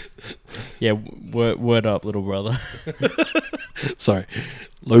yeah, word up, little brother. Sorry,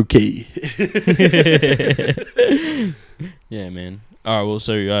 low key. Yeah, man. All right, well,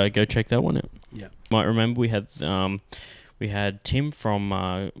 so go check that one out. Yeah. Might remember we had Tim from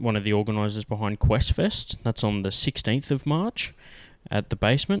one of the organisers behind Questfest. That's on the 16th of March at the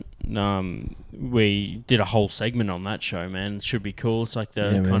basement. We did a whole segment on that show, man. It should be cool. It's like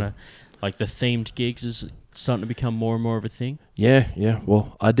the kind of like the themed gigs is starting to become more and more of a thing. Yeah.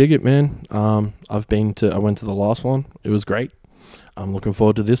 Well, I dig it, man. I went to the last one. It was great. I'm looking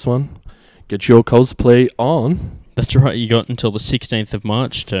forward to this one. Get your cosplay on. That's right. You got until the 16th of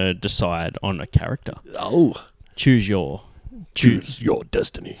March to decide on a character. Oh. Choose your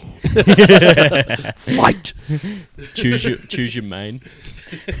destiny. Fight. Choose your main.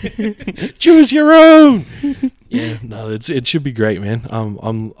 Choose your own. Yeah, no, it should be great, man. I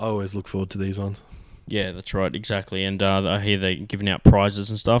always look forward to these ones. Yeah, that's right, exactly. And I hear they're giving out prizes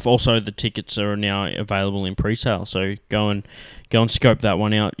and stuff. Also, the tickets are now available in pre-sale, so go and scope that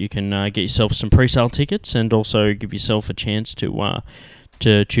one out. You can get yourself some pre-sale tickets and also give yourself a chance to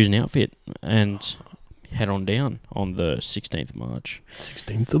choose an outfit and head on down on the 16th of March.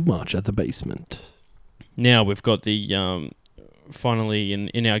 16th of March at the basement. Now we've got the finally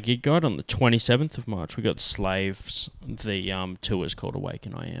in our gig guide on the 27th of March, we got Slaves. The tour is called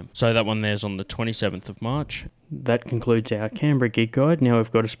Awaken I Am. So that one there's on the 27th of March. That concludes our Canberra gig guide. Now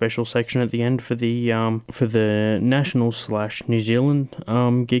we've got a special section at the end for the national/New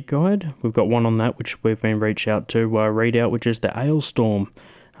Zealand gig guide. We've got one on that which we've been reached out to read out, which is the Ailstorm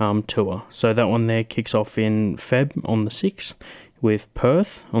tour. So that one there kicks off in Feb on the 6th with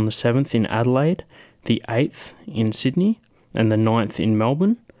Perth, on the 7th in Adelaide, the 8th in Sydney, and the 9th in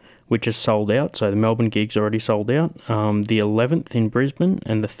Melbourne, which is sold out. So the Melbourne gig's already sold out. The 11th in Brisbane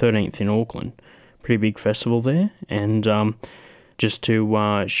and the 13th in Auckland. Pretty big festival there. And just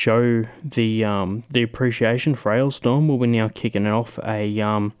to show the appreciation for Ailstorm, we'll be now kicking off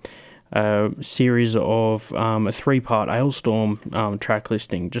a series of a 3-part Ailstorm track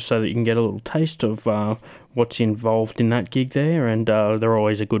listing, just so that you can get a little taste of what's involved in that gig there, and they're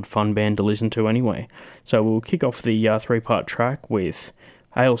always a good fun band to listen to anyway. So we'll kick off the 3-part track with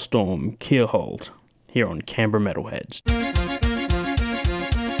Ailstorm Keelhold here on Canberra Metalheads.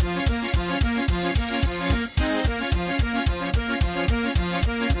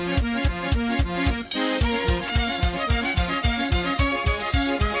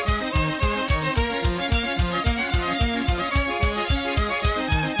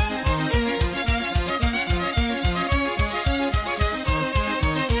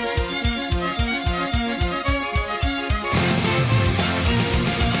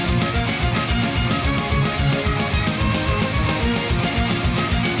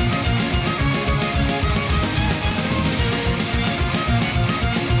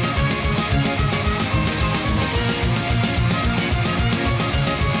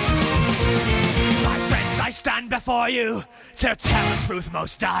 Before you to tell the truth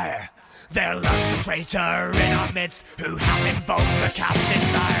most dire, there lurks a traitor in our midst who hath invoked the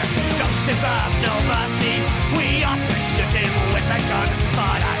captain's ire. Don't deserve no mercy, we ought to shoot him with a gun,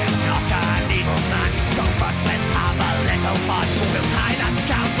 but I am not an evil man, so first let's have a little fun. We'll tie that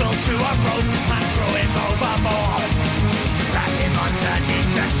scoundrel to a rope and throw him overboard, drag him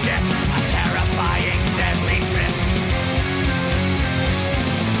underneath the ship, a terrifying deadly trip.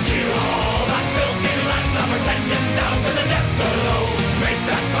 Kill all that filthy landlubber, send him down to the depths below. Make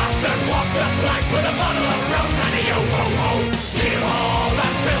that bastard walk the plank with a bottle of rum and a yo-ho-ho. Kill all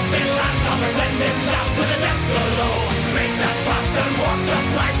that filthy landlubber, send him down to the depths below. Make that bastard walk the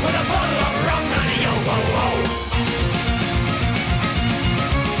plank with a bottle of rum and a yo-ho-ho.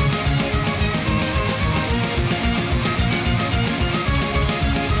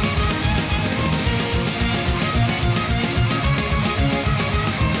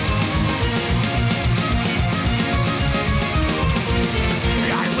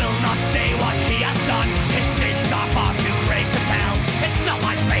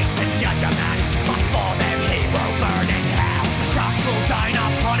 Dine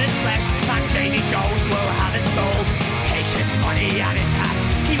upon his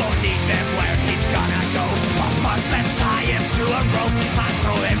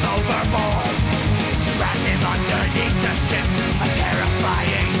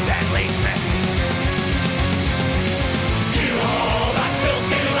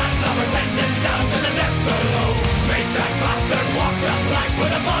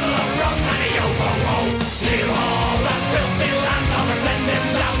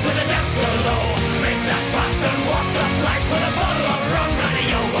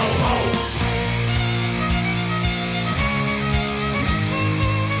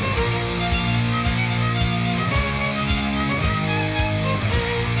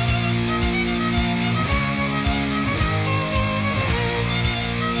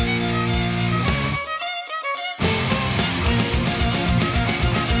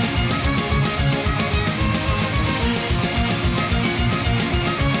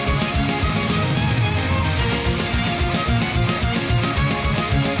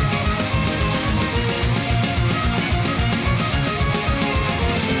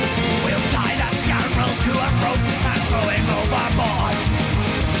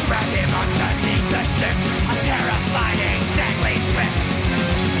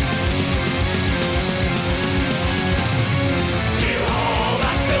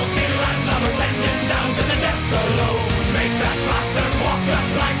the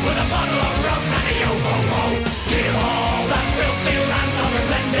plank with a bottle of rum and a yo-ho-ho. Kill all that filthy landlubbers,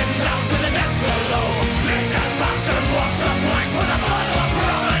 send him down to the depths below. Make that bastard walk the plank with a bottle of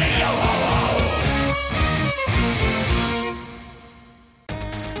rum and a yo-ho-ho.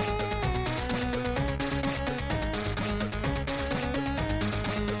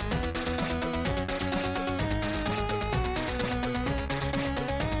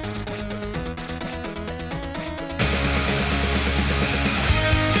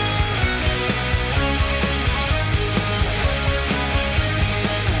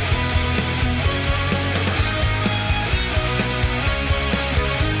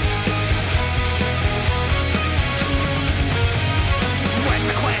 When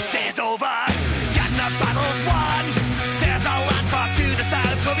the quest is over and the battle's won, there's a land far to the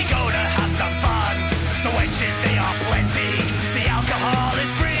south where we go to have some fun. The wenches, they are plenty, the alcohol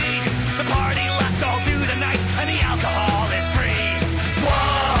is free. The party lasts all through the night and the alcohol is free.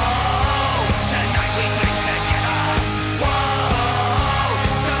 Whoa, tonight we drink together. Whoa,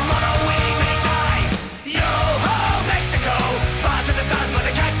 tomorrow we may die. Yo-ho, Mexico, far to the south where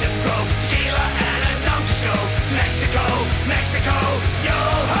the cactus grow. Tequila and a donkey show. Mexico, Mexico,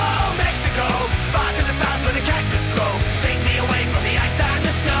 yo-ho, Mexico, far to the south where the cactus grow. Take me away from the ice and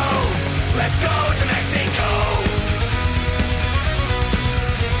the snow. Let's go to Mexico.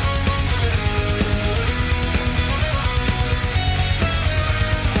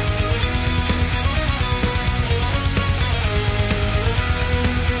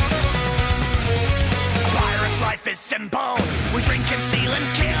 A pirate's life is simple. We drink and steal and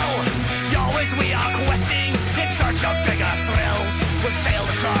kill. Always we are questing in search of bigger thrills. We've sailed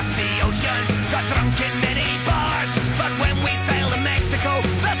across the oceans, got drunk in many bars, but when we sail to Mexico,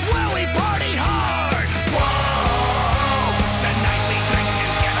 that's where we party hard. Whoa, tonight we drink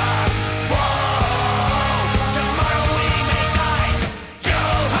together. Whoa, tomorrow we may die.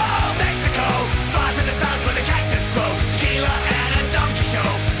 Yo-ho, Mexico, far to the south where the cactus grow. Tequila and a donkey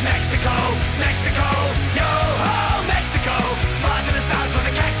show. Mexico, Mexico, yo-ho, Mexico, far to the south where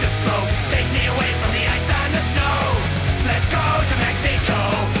the cactus grow. Take me away from the ice and the snow. Let's go to Mexico.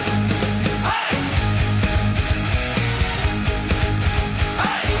 Hey!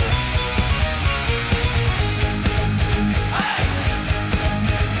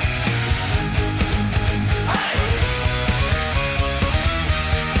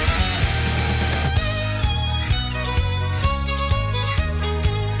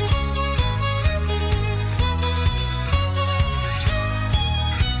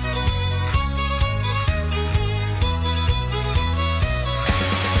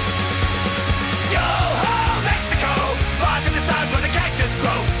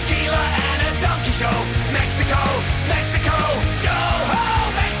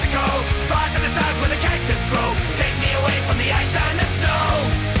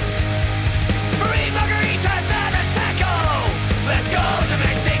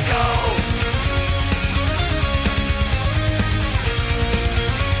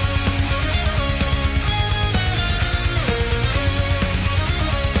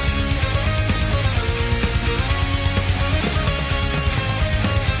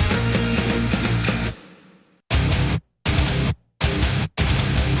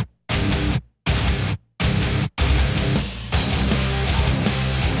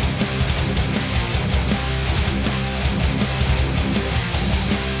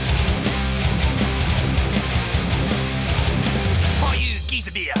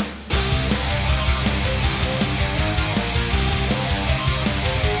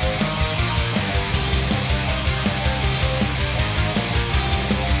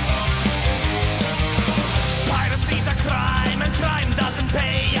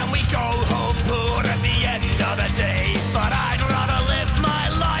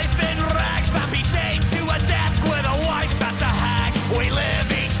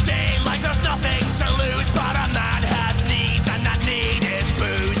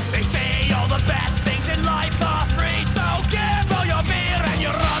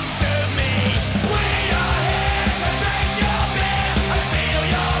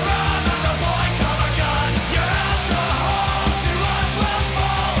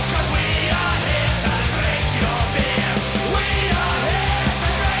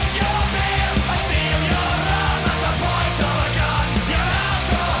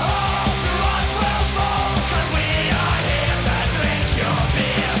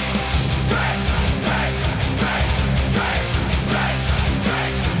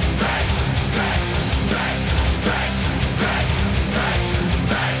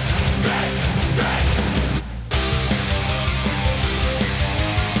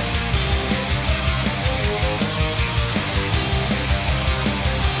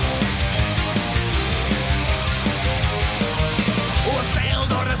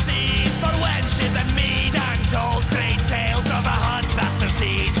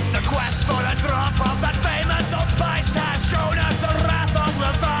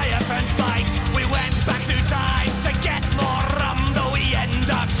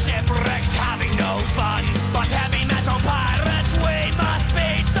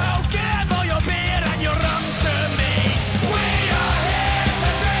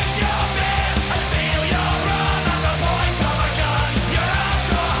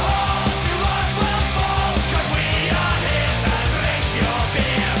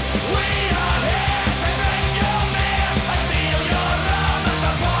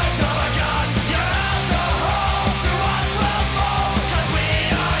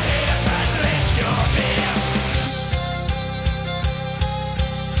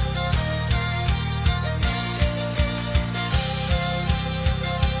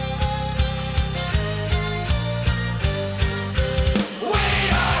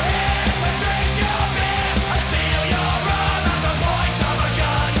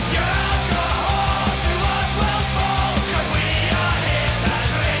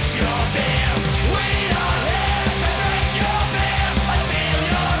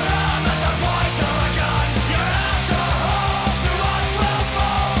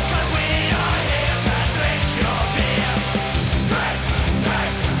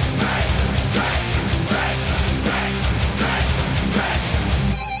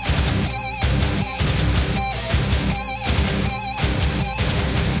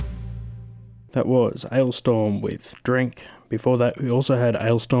 That was Ailstorm with Drink. Before that, we also had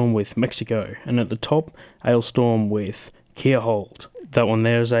Ailstorm with Mexico. And at the top, Ailstorm with Kearhold. That one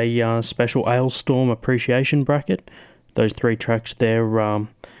there is a special Ailstorm appreciation bracket. Those 3 tracks there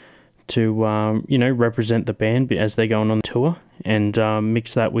to represent the band as they're going on tour, and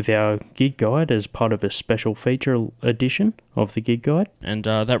mix that with our gig guide as part of a special feature edition of the gig guide. And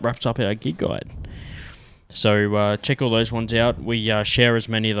that wraps up our gig guide. So check all those ones out. We share as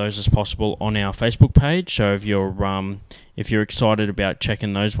many of those as possible on our Facebook page. So if you're excited about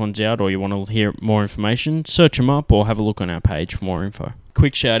checking those ones out, or you want to hear more information, search them up or have a look on our page for more info.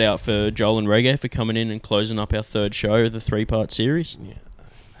 Quick shout out for Joel and Reggae for coming in and closing up our 3rd show of the 3-part series.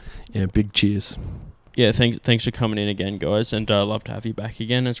 Yeah, big cheers. Yeah, thanks for coming in again, guys, and I'd love to have you back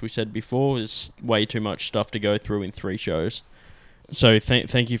again. As we said before, there's way too much stuff to go through in 3 shows. So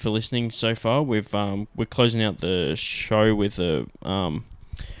thank you for listening so far. We're closing out the show with the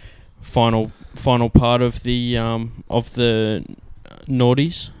final part of the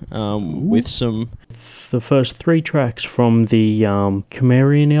naughties with the first 3 tracks from the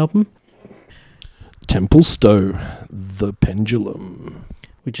Camarian album, Temple Stowe, The Pendulum,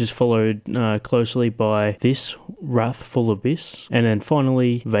 which is followed closely by This Wrathful Abyss, and then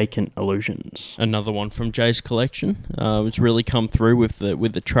finally Vacant Illusions. Another one from Jay's collection. It's really come through with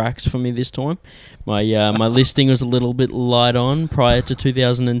the tracks for me this time. My listing was a little bit light on prior to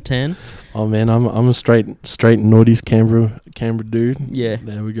 2010. Oh man, I'm a straight naughties Canberra dude. Yeah,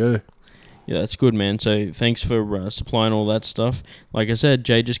 there we go. Yeah, that's good, man. So thanks for supplying all that stuff. Like I said,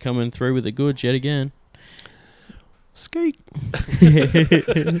 Jay just coming through with the goods yet again. Skate.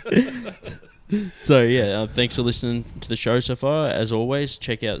 So yeah, thanks for listening to the show so far. As always,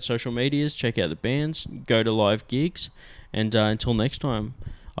 check out social medias, check out the bands, go to live gigs, and until next time,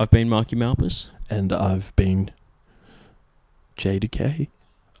 I've been Marky Malphas. And I've been JDecay,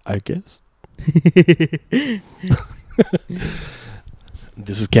 I guess.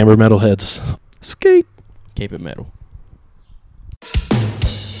 This is Canberra Metalheads. Skate. Keep it metal.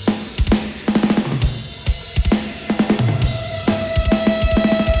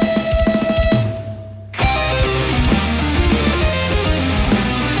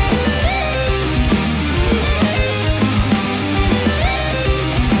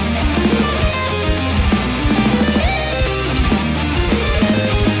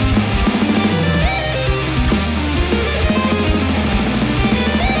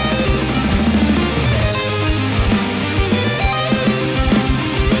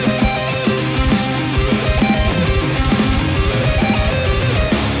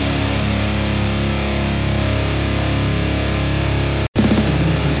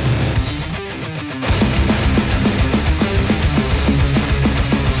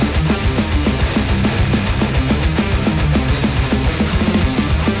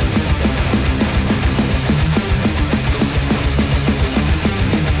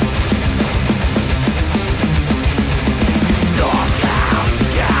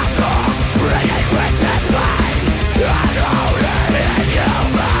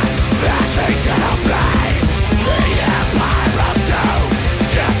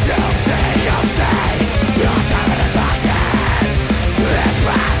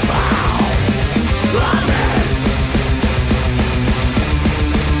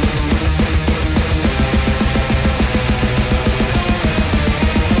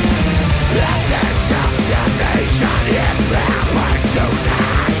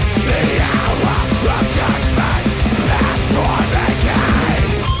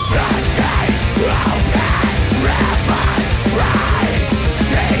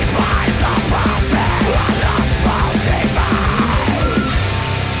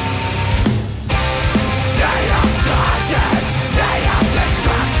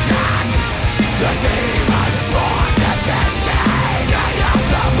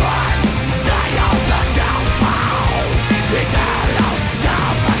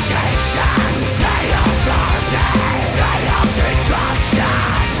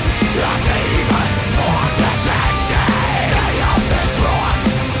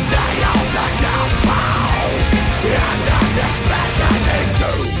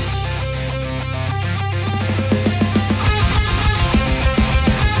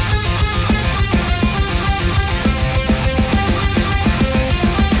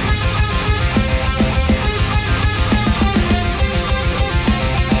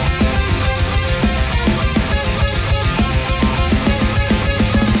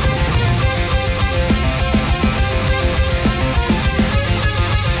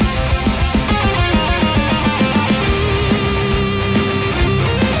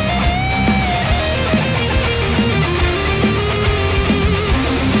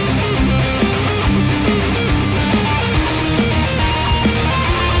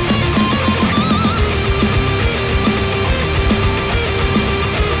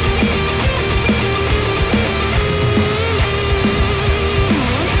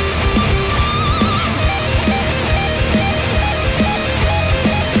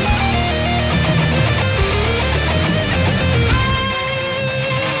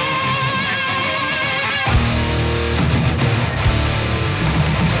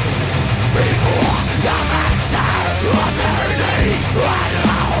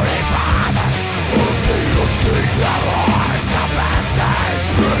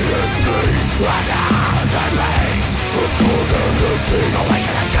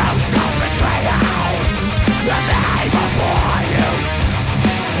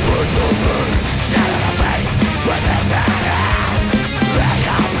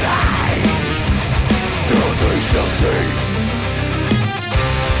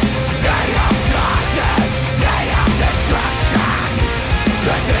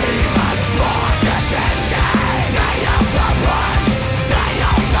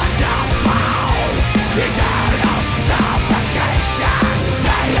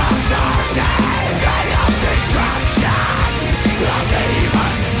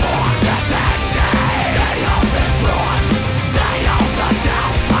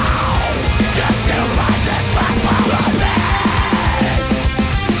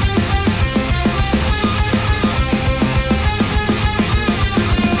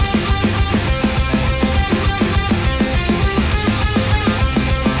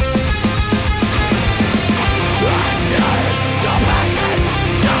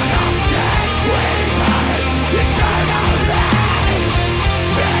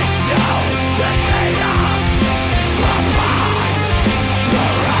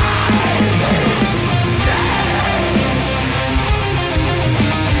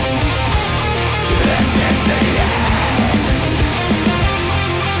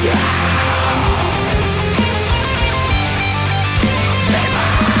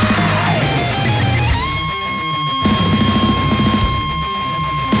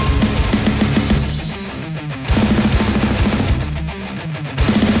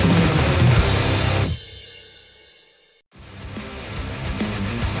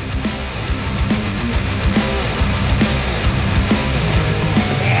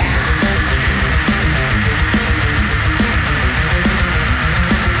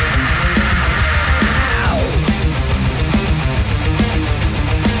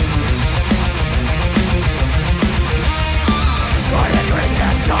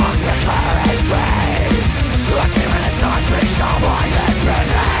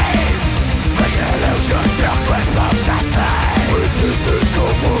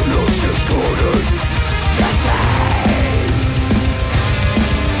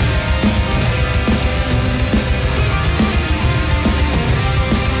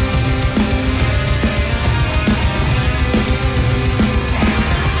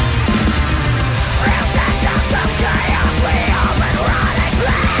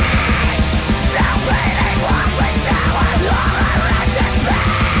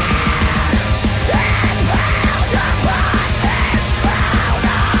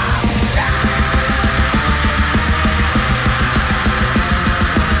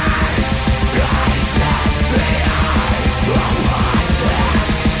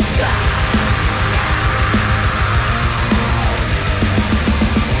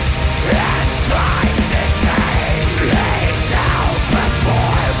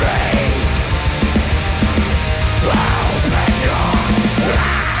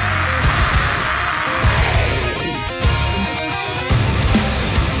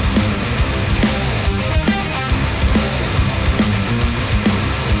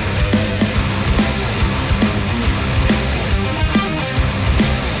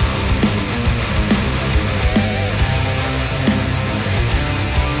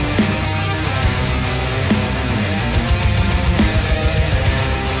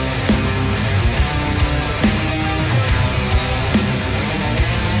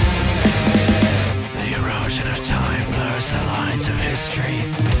 history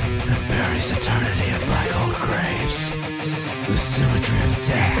and buries eternity in black hole graves. The symmetry of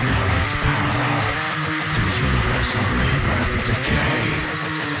death now runs parallel to universal rebirth and decay.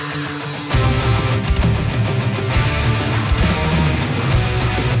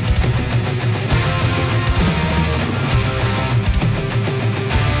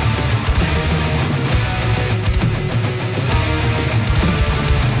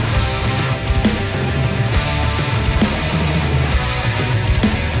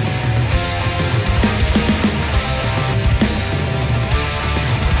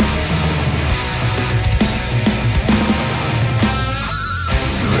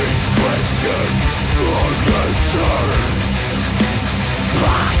 Questions are answered.